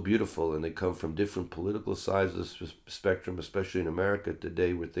so beautiful, and they come from different political sides of the spectrum, especially in America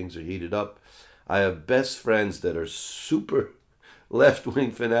today where things are heated up. I have best friends that are super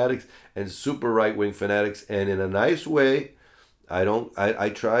left-wing fanatics and super right-wing fanatics, and in a nice way.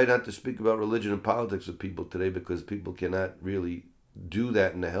 I try not to speak about religion and politics with people today because people cannot really do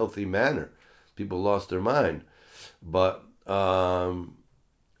that in a healthy manner. People lost their mind. But all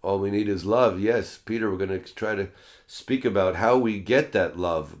we need is love. Yes, Peter, we're going to try to speak about how we get that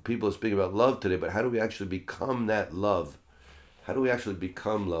love. People are speaking about love today, but how do we actually become that love? How do we actually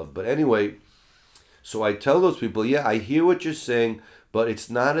become love? But anyway, so I tell those people, yeah, I hear what you're saying, but it's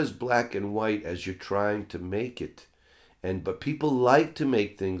not as black and white as you're trying to make it. But people like to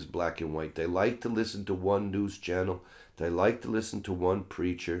make things black and white. They like to listen to one news channel. They like to listen to one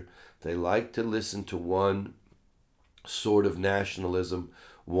preacher. They like to listen to one sort of nationalism,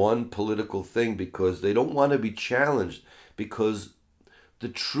 one political thing, because they don't want to be challenged, because the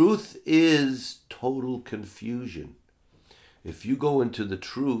truth is total confusion. If you go into the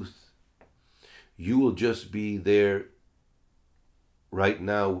truth, you will just be there right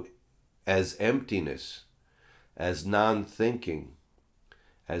now as emptiness, as non-thinking,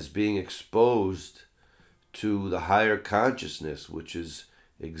 as being exposed to the higher consciousness, which is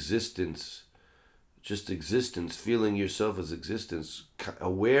existence, just existence, feeling yourself as existence,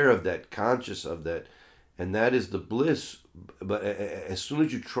 aware of that, conscious of that, and that is the bliss. But as soon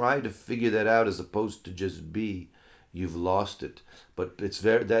as you try to figure that out as opposed to just be, you've lost it. But it's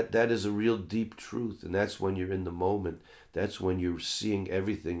that is a real deep truth, and that's when you're in the moment. That's when you're seeing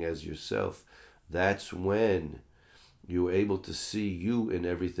everything as yourself. That's when you're able to see you in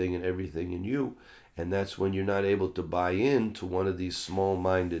everything and everything in you. And that's when you're not able to buy into one of these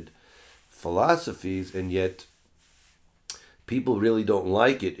small-minded philosophies, and yet people really don't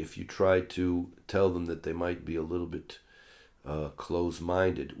like it if you try to tell them that they might be a little bit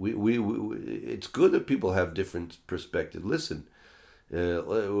close-minded. It's good that people have different perspectives. Listen,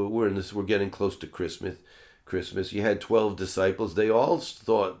 we're getting close to Christmas. You had 12 disciples. They all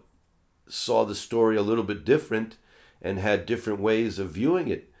saw the story a little bit different and had different ways of viewing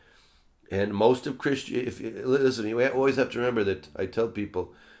it. And most of listen, you always have to remember that I tell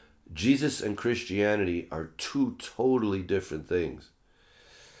people, Jesus and Christianity are two totally different things.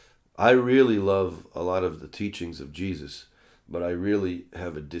 I really love a lot of the teachings of Jesus, but I really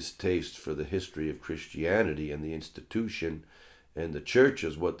have a distaste for the history of Christianity and the institution and the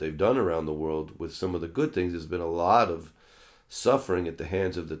churches, what they've done around the world. With some of the good things, there's been a lot of suffering at the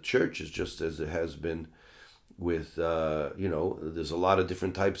hands of the churches, just as it has been with, there's a lot of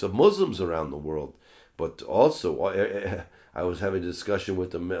different types of Muslims around the world. But also, I was having a discussion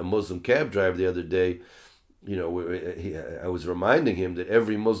with a Muslim cab driver the other day. I was reminding him that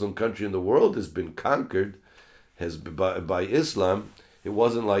every Muslim country in the world has been conquered by Islam. It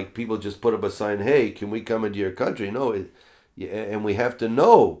wasn't like people just put up a sign, hey, can we come into your country? No, and we have to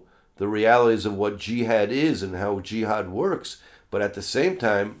know the realities of what jihad is and how jihad works. But at the same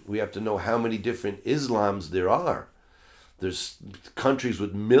time, we have to know how many different Islams there are. There's countries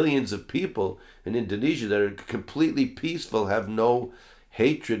with millions of people in Indonesia that are completely peaceful, have no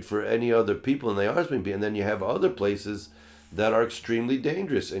hatred for any other people, and they are supposed to be. And then you have other places that are extremely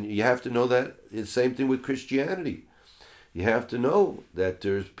dangerous. And you have to know that it's the same thing with Christianity. You have to know that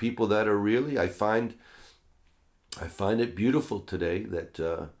there's people that are really, I find it beautiful today that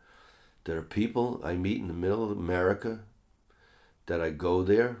there are people I meet in the middle of America, that I go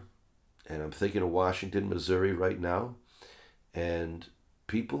there, and I'm thinking of Washington, Missouri right now, and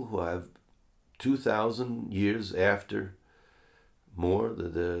people who have 2,000 years after more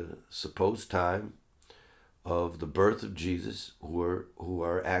the supposed time of the birth of Jesus, who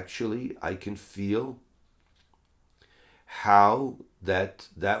are actually, I can feel how that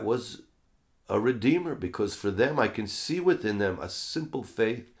was a redeemer, because for them I can see within them a simple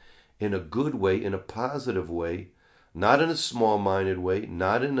faith in a good way, in a positive way, not in a small-minded way,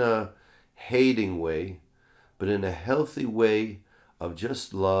 not in a hating way, but in a healthy way of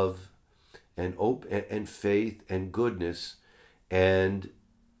just love and faith and goodness, and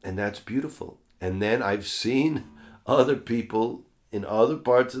that's beautiful. And then I've seen other people in other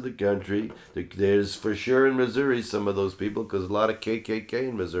parts of the country. There's for sure in Missouri some of those people, because a lot of KKK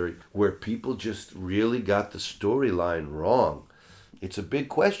in Missouri, where people just really got the storyline wrong. It's a big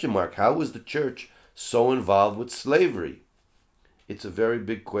question mark. How was the church so involved with slavery? It's a very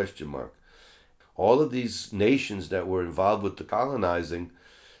big question mark. All of these nations that were involved with the colonizing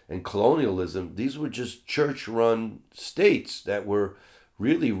and colonialism, these were just church-run states that were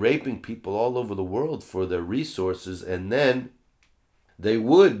really raping people all over the world for their resources, and then they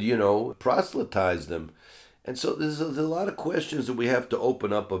would, proselytize them. And so there's a lot of questions that we have to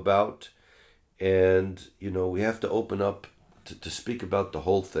open up about, and, we have to open up to speak about the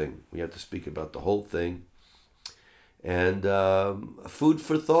whole thing. We have to speak about the whole thing. And food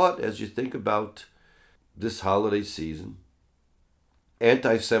for thought as you think about this holiday season.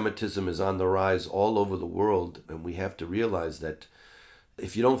 Anti-Semitism is on the rise all over the world, and we have to realize that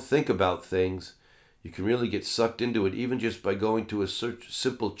if you don't think about things, you can really get sucked into it, even just by going to a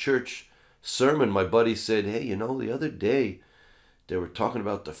simple church sermon. My buddy said, hey, the other day they were talking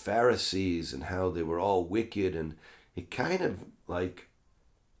about the Pharisees and how they were all wicked, and it kind of like,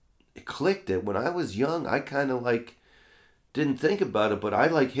 it clicked that when I was young, I kind of like didn't think about it, but I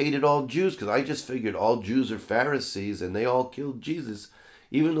like hated all Jews because I just figured all Jews are Pharisees and they all killed Jesus.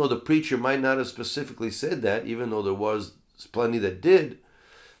 Even though the preacher might not have specifically said that, even though there was plenty that did,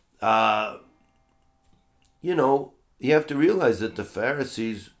 you have to realize that the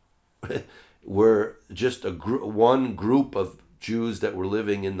Pharisees were just one group of Jews that were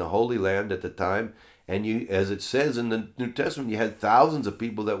living in the Holy Land at the time. And as it says in the New Testament, you had thousands of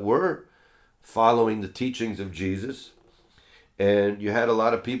people that were following the teachings of Jesus. And you had a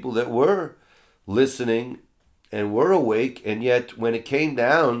lot of people that were listening and were awake. And yet when it came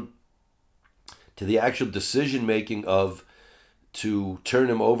down to the actual decision making of to turn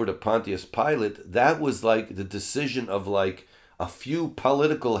him over to Pontius Pilate, that was like the decision of like a few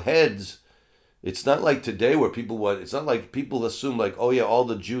political heads. It's not like today where it's not like people assume like, oh yeah, all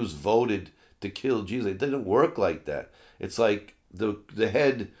the Jews voted to kill Jesus. It didn't work like that. It's like the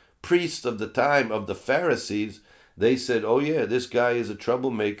head priest of the time of the Pharisees, they said, oh yeah, this guy is a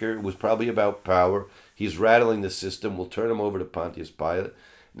troublemaker. It was probably about power. He's rattling the system. We'll turn him over to Pontius Pilate.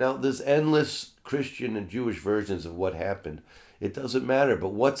 Now, there's endless Christian and Jewish versions of what happened. It doesn't matter.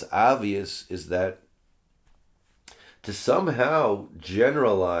 But what's obvious is that to somehow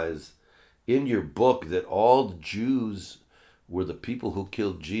generalize in your book that all Jews were the people who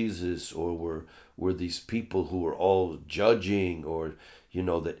killed Jesus, or were these people who were all judging, or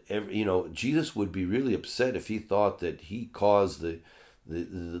Jesus would be really upset if he thought that he caused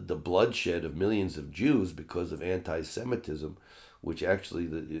the bloodshed of millions of Jews because of anti-Semitism, which actually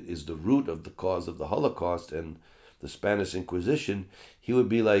is the root of the cause of the Holocaust and the Spanish Inquisition. He would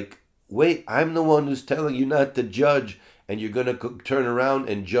be like, wait, I'm the one who's telling you not to judge, and you're going to turn around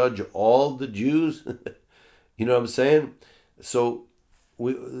and judge all the Jews? You know what I'm saying? So,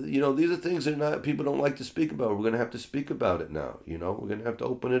 these are things that people don't like to speak about. We're going to have to speak about it now. We're going to have to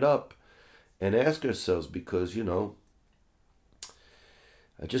open it up and ask ourselves, because, I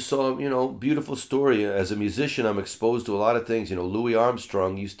just saw, beautiful story. As a musician, I'm exposed to a lot of things. Louis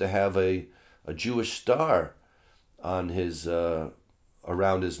Armstrong used to have a Jewish star on his,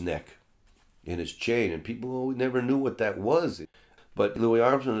 around his neck, in his chain, and people never knew what that was. But Louis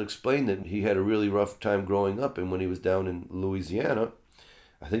Armstrong explained that he had a really rough time growing up, and when he was down in Louisiana,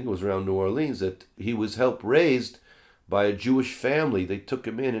 I think it was around New Orleans, that he was raised by a Jewish family. They took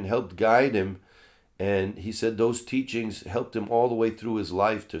him in and helped guide him, and he said those teachings helped him all the way through his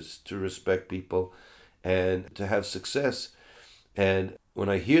life to respect people and to have success. And when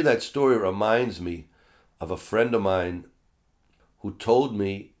I hear that story, it reminds me of a friend of mine who told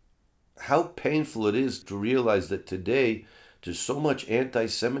me how painful it is to realize that today there's so much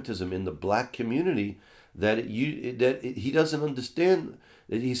anti-Semitism in the black community that he doesn't understand.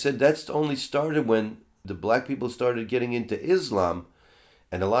 That he said that's only started when the black people started getting into Islam,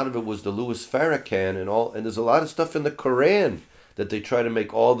 and a lot of it was the Louis Farrakhan and there's a lot of stuff in the Quran that they try to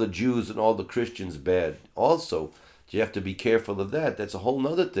make all the Jews and all the Christians bad. Also, you have to be careful of that. That's a whole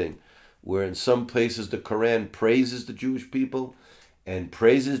nother thing, where in some places the Quran praises the Jewish people and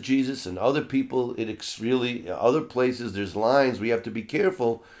praises Jesus, and other places there's lines where you have to be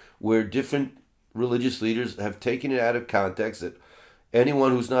careful, where different religious leaders have taken it out of context that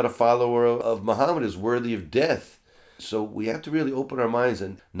anyone who's not a follower of Muhammad is worthy of death. So we have to really open our minds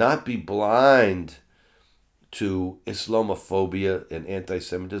and not be blind to Islamophobia and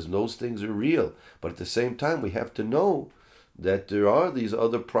anti-Semitism. Those things are real. But at the same time, we have to know that there are these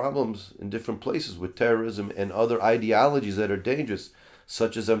other problems in different places with terrorism and other ideologies that are dangerous,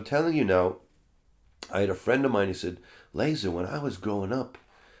 such as I'm telling you now. I had a friend of mine who said, Laser, when I was growing up,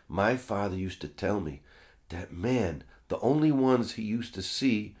 my father used to tell me that, man, the only ones he used to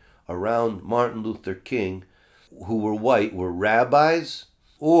see around Martin Luther King who were white were rabbis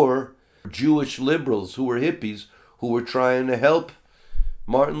or Jewish liberals who were hippies who were trying to help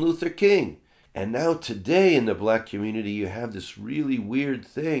Martin Luther King. And now today in the black community, you have this really weird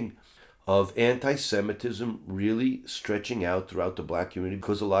thing of anti-Semitism really stretching out throughout the black community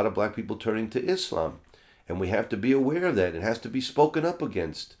because a lot of black people turning to Islam. And we have to be aware of that. It has to be spoken up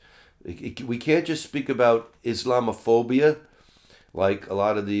against. We can't just speak about Islamophobia like a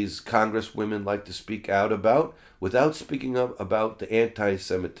lot of these congresswomen like to speak out about without speaking up about the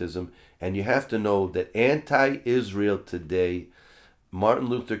anti-Semitism And you have to know that anti-Israel today, Martin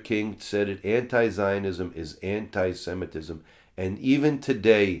Luther King said it, anti-Zionism is anti-Semitism. And even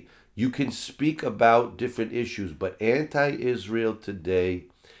today, you can speak about different issues, but anti-Israel today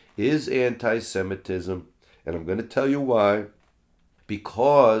is anti-Semitism. And I'm going to tell you why.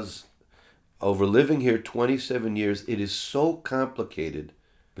 Because over living here 27 years, it is so complicated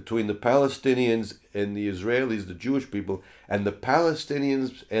between the Palestinians and the Israelis, the Jewish people, and the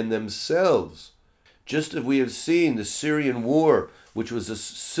Palestinians and themselves. Just as we have seen the Syrian war, which was a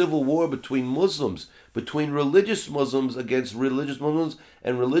civil war between Muslims, between religious Muslims against religious Muslims,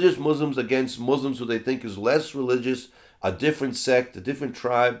 and religious Muslims against Muslims who they think is less religious, a different sect, a different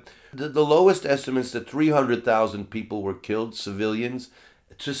tribe. The lowest estimates that 300,000 people were killed, civilians,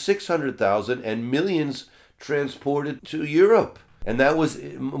 to 600,000, and millions transported to Europe. And that was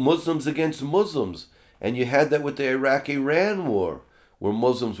Muslims against Muslims. And you had that with the Iraq-Iran war, where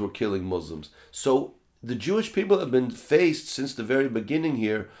Muslims were killing Muslims. So the Jewish people have been faced since the very beginning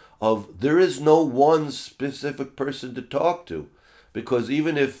here of there is no one specific person to talk to. Because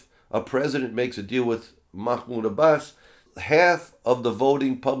even if a president makes a deal with Mahmoud Abbas, half of the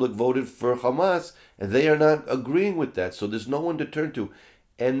voting public voted for Hamas, and they are not agreeing with that. So there's no one to turn to.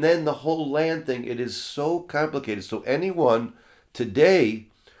 And then the whole land thing, it is so complicated. So anyone today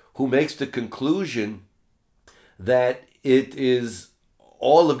who makes the conclusion that it is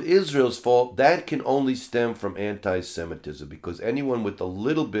all of Israel's fault, that can only stem from anti-Semitism, because anyone with a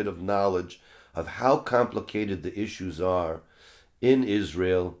little bit of knowledge of how complicated the issues are in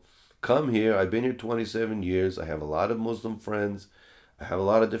Israel, come here. I've been here 27 years. I have a lot of Muslim friends. I have a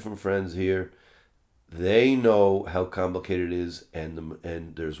lot of different friends here. They know how complicated it is, and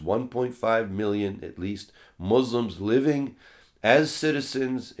there's 1.5 million, at least, Muslims living as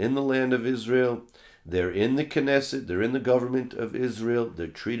citizens in the land of Israel. They're in the Knesset, they're in the government of Israel, they're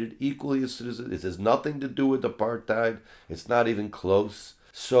treated equally as citizens. It has nothing to do with apartheid. It's not even close.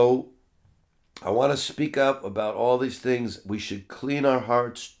 So I want to speak up about all these things. We should clean our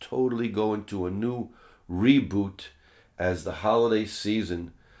hearts, totally go into a new reboot as the holiday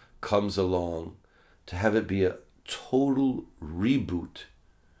season comes along, to have it be a total reboot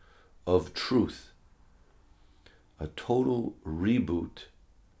of truth, a total reboot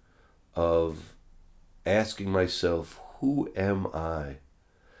of asking myself, who am I?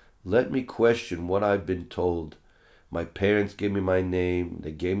 Let me question what I've been told. My parents gave me my name,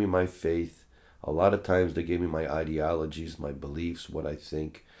 they gave me my faith. A lot of times they gave me my ideologies, my beliefs, what I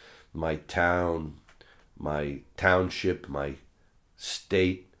think, my town, my township, my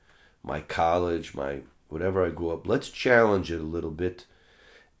state, my college, my whatever I grew up. Let's challenge it a little bit,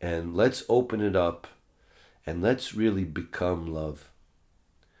 and let's open it up, and let's really become love.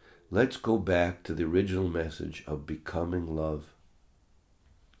 Let's go back to the original message of becoming love.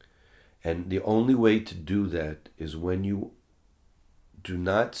 And the only way to do that is when you do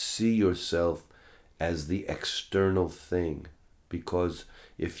not see yourself as the external thing. Because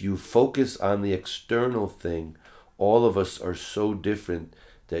if you focus on the external thing, all of us are so different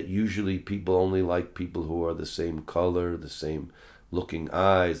that usually people only like people who are the same color, the same looking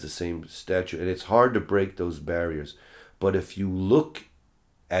eyes, the same stature. And it's hard to break those barriers. But if you look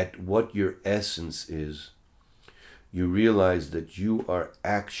at what your essence is, you realize that you are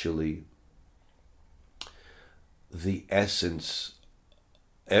actually the essence.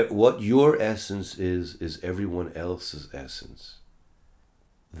 What your essence is everyone else's essence.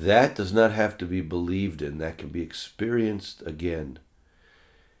 That does not have to be believed in. That can be experienced again.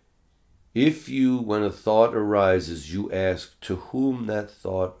 If you, when a thought arises, you ask to whom that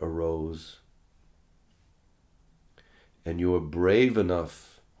thought arose, and you are brave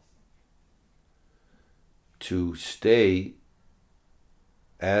enough to stay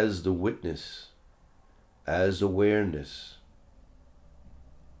as the witness, as awareness,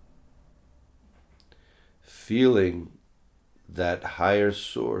 feeling that higher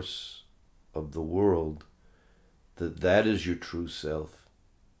source of the world, that is your true self.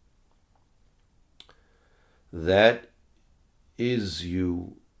 That is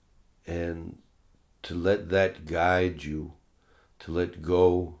you, and to let that guide you, to let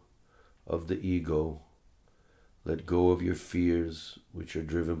go of the ego, let go of your fears, which are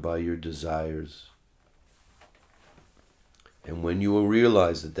driven by your desires. And when you will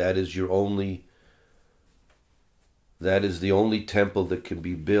realize that that is the only temple that can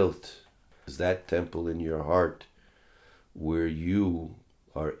be built, is that temple in your heart where you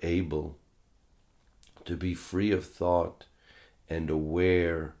are able to be free of thought and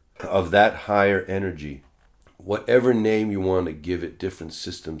aware of that higher energy. Whatever name you want to give it, different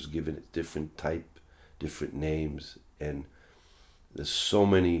systems give it different type, different names, and there's so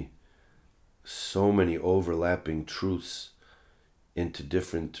many so many overlapping truths into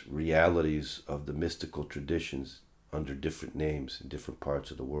different realities of the mystical traditions under different names in different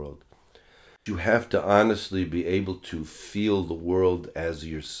parts of the world. You have to honestly be able to feel the world as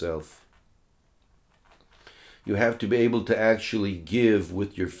yourself. You have to be able to actually give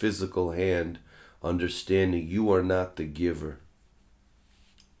with your physical hand, understanding you are not the giver.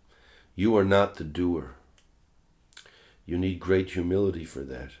 You are not the doer. You need great humility for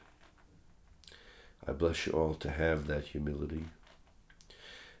that. I bless you all to have that humility.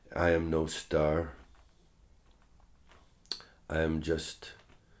 I am no star. I am just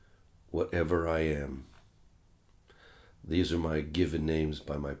whatever I am. These are my given names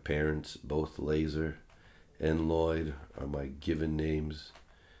by my parents. Both Laser and Lloyd are my given names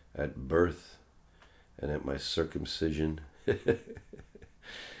at birth and at my circumcision.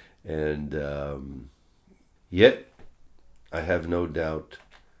 And yet, I have no doubt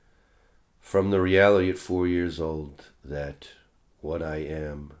from the reality at 4 years old that what I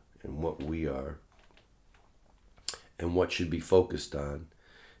am and what we are and what should be focused on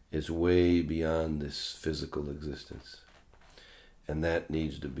is way beyond this physical existence. And that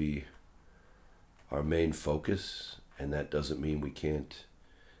needs to be our main focus. And that doesn't mean we can't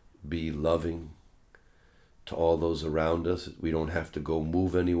be loving to all those around us. We don't have to go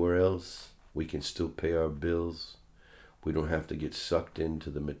move anywhere else. We can still pay our bills. We don't have to get sucked into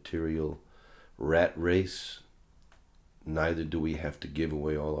the material rat race. Neither do we have to give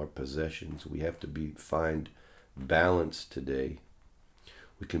away all our possessions. We have to find balance today.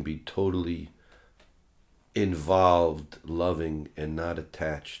 We can be totally involved, loving, and not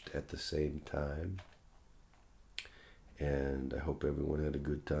attached at the same time. And I hope everyone had a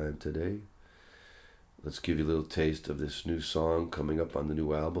good time today. Let's give you a little taste of this new song coming up on the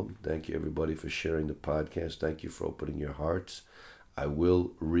new album. Thank you, everybody, for sharing the podcast. Thank you for opening your hearts. I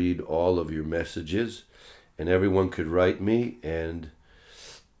will read all of your messages, and everyone could write me, and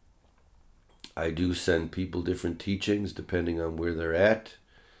I do send people different teachings depending on where they're at,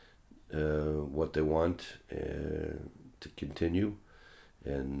 what they want to continue.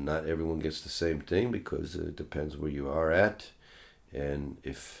 And not everyone gets the same thing because it depends where you are at. And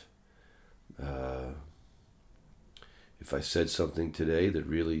if I said something today that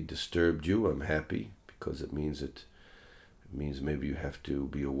really disturbed you, I'm happy, because it means maybe you have to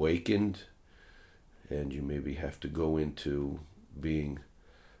be awakened, and you maybe have to go into being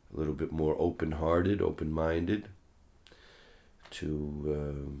a little bit more open-hearted, open-minded,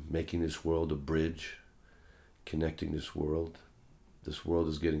 to making this world a bridge, connecting this world. This world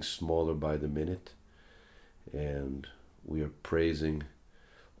is getting smaller by the minute, and we are praising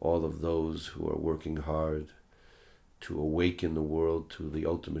all of those who are working hard to awaken the world to the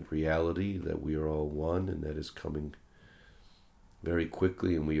ultimate reality that we are all one, and that is coming very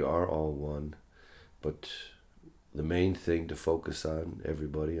quickly, and we are all one. But the main thing to focus on,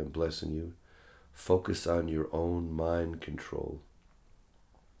 everybody, I'm blessing you, focus on your own mind control.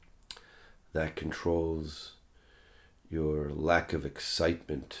 That controls your lack of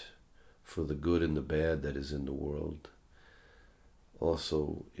excitement for the good and the bad that is in the world.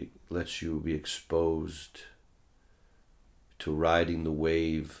 Also, it lets you be exposed to riding the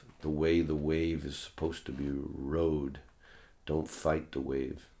wave the way the wave is supposed to be rode. Don't fight the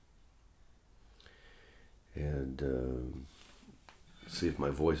wave. And see if my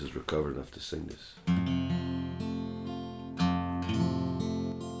voice is recovered enough to sing this.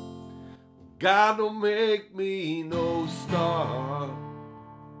 God don't make me no star.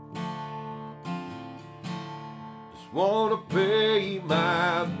 Just wanna pay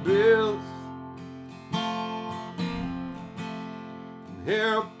my bills and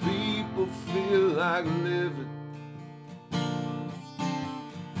help people feel like living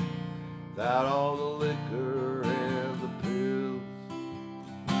without all the liquor and the pills.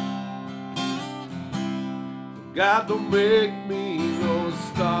 God don't make me no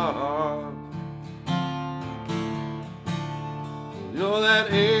star. You know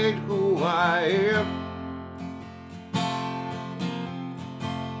that ain't who I am.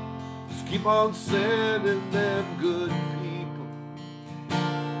 Just keep on sending them good people,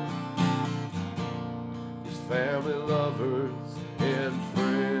 just family, lovers, and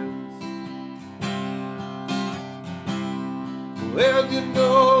friends. Well, you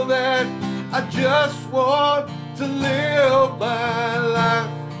know that I just want to live my life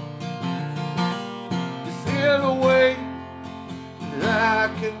just in a way that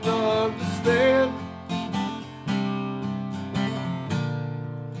I can understand.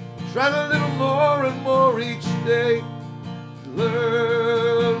 Trying a little more and more each day to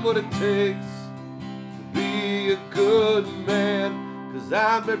learn what it takes to be a good man. 'Cause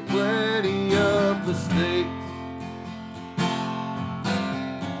I've made plenty of mistakes,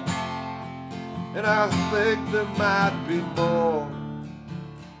 and I think there might be more.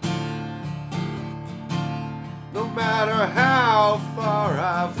 No matter how far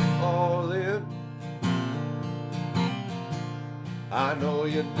I've fallen, I know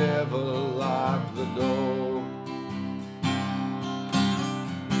you never lock the door.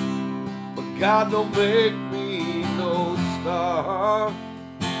 But God don't make me no star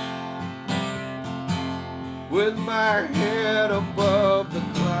with my head above the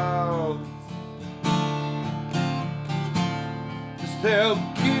clouds. Just help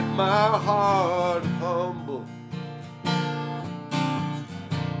keep my heart humble,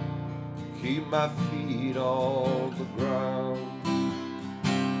 keep my feet on the ground.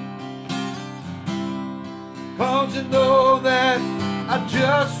 'Cause you know that I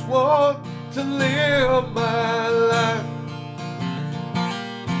just want to live my life.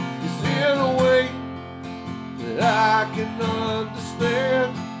 It's in a way that I can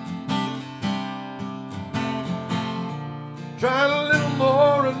understand. Trying a little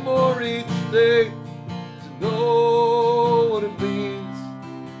more and more each day to know what it means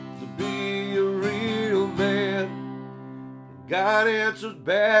to be a real man. God answers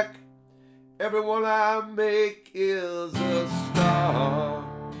back, everyone I make is a star.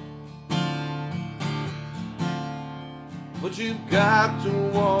 But you've got to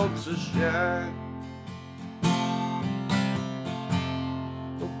want to shine,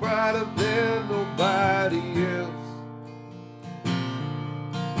 no brighter than nobody else.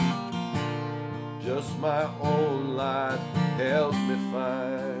 Just my own light helps me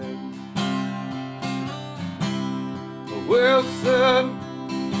find. Well, son,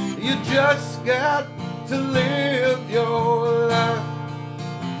 you just got to live your life.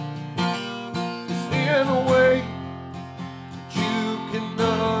 It's in a way that you can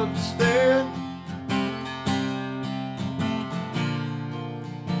understand.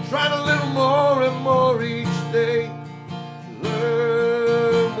 Trying a little more and more each day to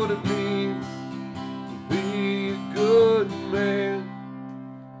learn what it means to be a good man.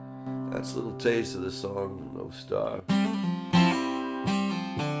 That's a little taste of the song No Star.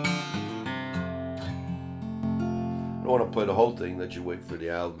 I don't want to play the whole thing, let you wait for the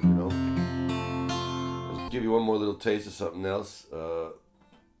album, you know. I'll give you one more little taste of something else.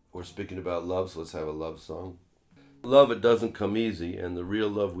 We're speaking about love, so let's have a love song. Love, it doesn't come easy, and the real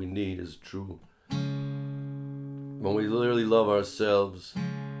love we need is true. When we literally love ourselves,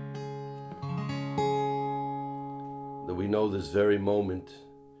 that we know this very moment,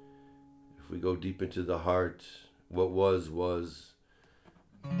 if we go deep into the heart, what was,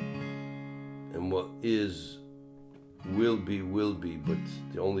 and what is, will be, but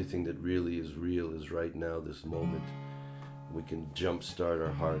the only thing that really is real is right now, this moment. We can jumpstart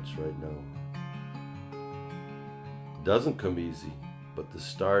our hearts right now. It doesn't come easy, but the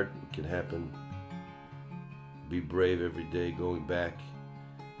start can happen. Be brave every day, going back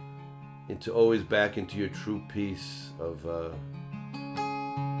into your true peace of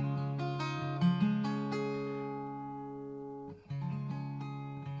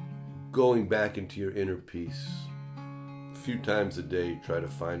going back into your inner peace. A few times a day, try to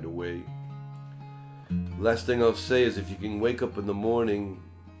find a way. Last thing I'll say is, if you can wake up in the morning,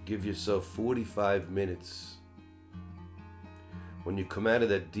 give yourself 45 minutes. When you come out of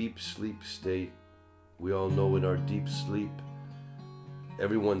that deep sleep state, we all know in our deep sleep,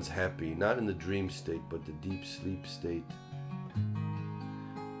 everyone's happy. Not in the dream state, but the deep sleep state.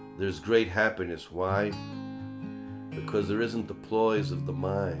 There's great happiness. Why? Because there isn't the ploys of the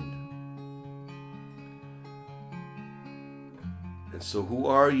mind. And so who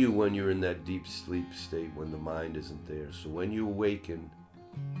are you when you're in that deep sleep state, when the mind isn't there? So when you awaken,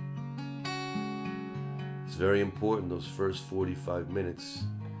 it's very important those first 45 minutes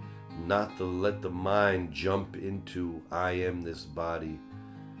not to let the mind jump into, I am this body,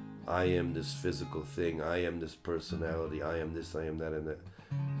 I am this physical thing, I am this personality, I am this, I am that, and that.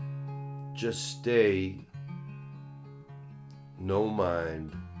 Just stay, no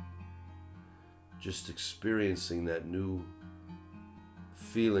mind, just experiencing that new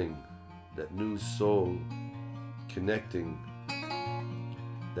feeling, that new soul connecting.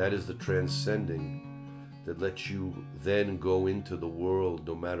 That is the transcending that lets you then go into the world.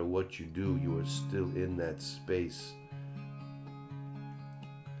 No matter what you do, you are still in that space,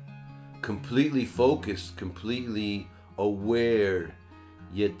 completely focused, completely aware,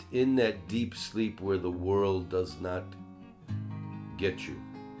 yet in that deep sleep where the world does not get you.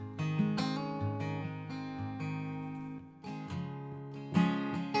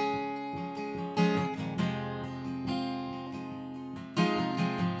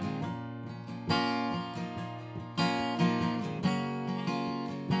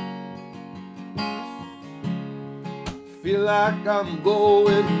 feel like I'm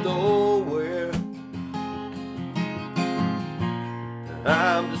going nowhere.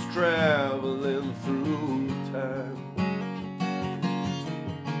 I'm just traveling through time,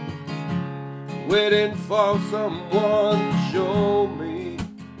 waiting for someone to show me.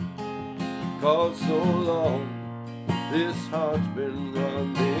 'Cause so long this heart's been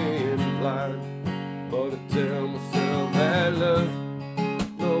running blind. But I tell myself that love,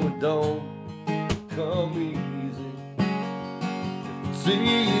 no, it don't come easy. If it's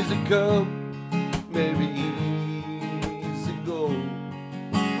easy come, maybe easy go.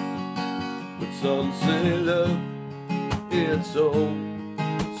 But some say love, it's so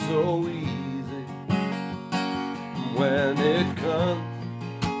easy. When it comes,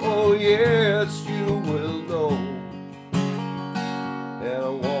 oh yes, you will know. And I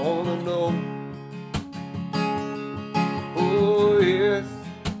wanna know, oh yes,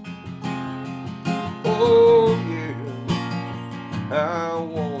 oh yeah, I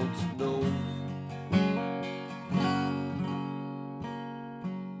want to know.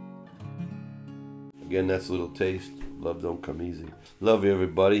 Again, that's a little taste. Love don't come easy. Love you,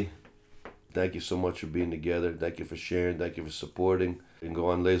 everybody. Thank you so much for being together. Thank you for sharing. Thank you for supporting. You can go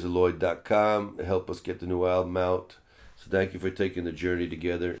on laserloid.com and help us get the new album out. So thank you for taking the journey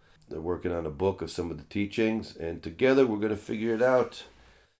together. They're working on a book of some of the teachings, and together we're going to figure it out.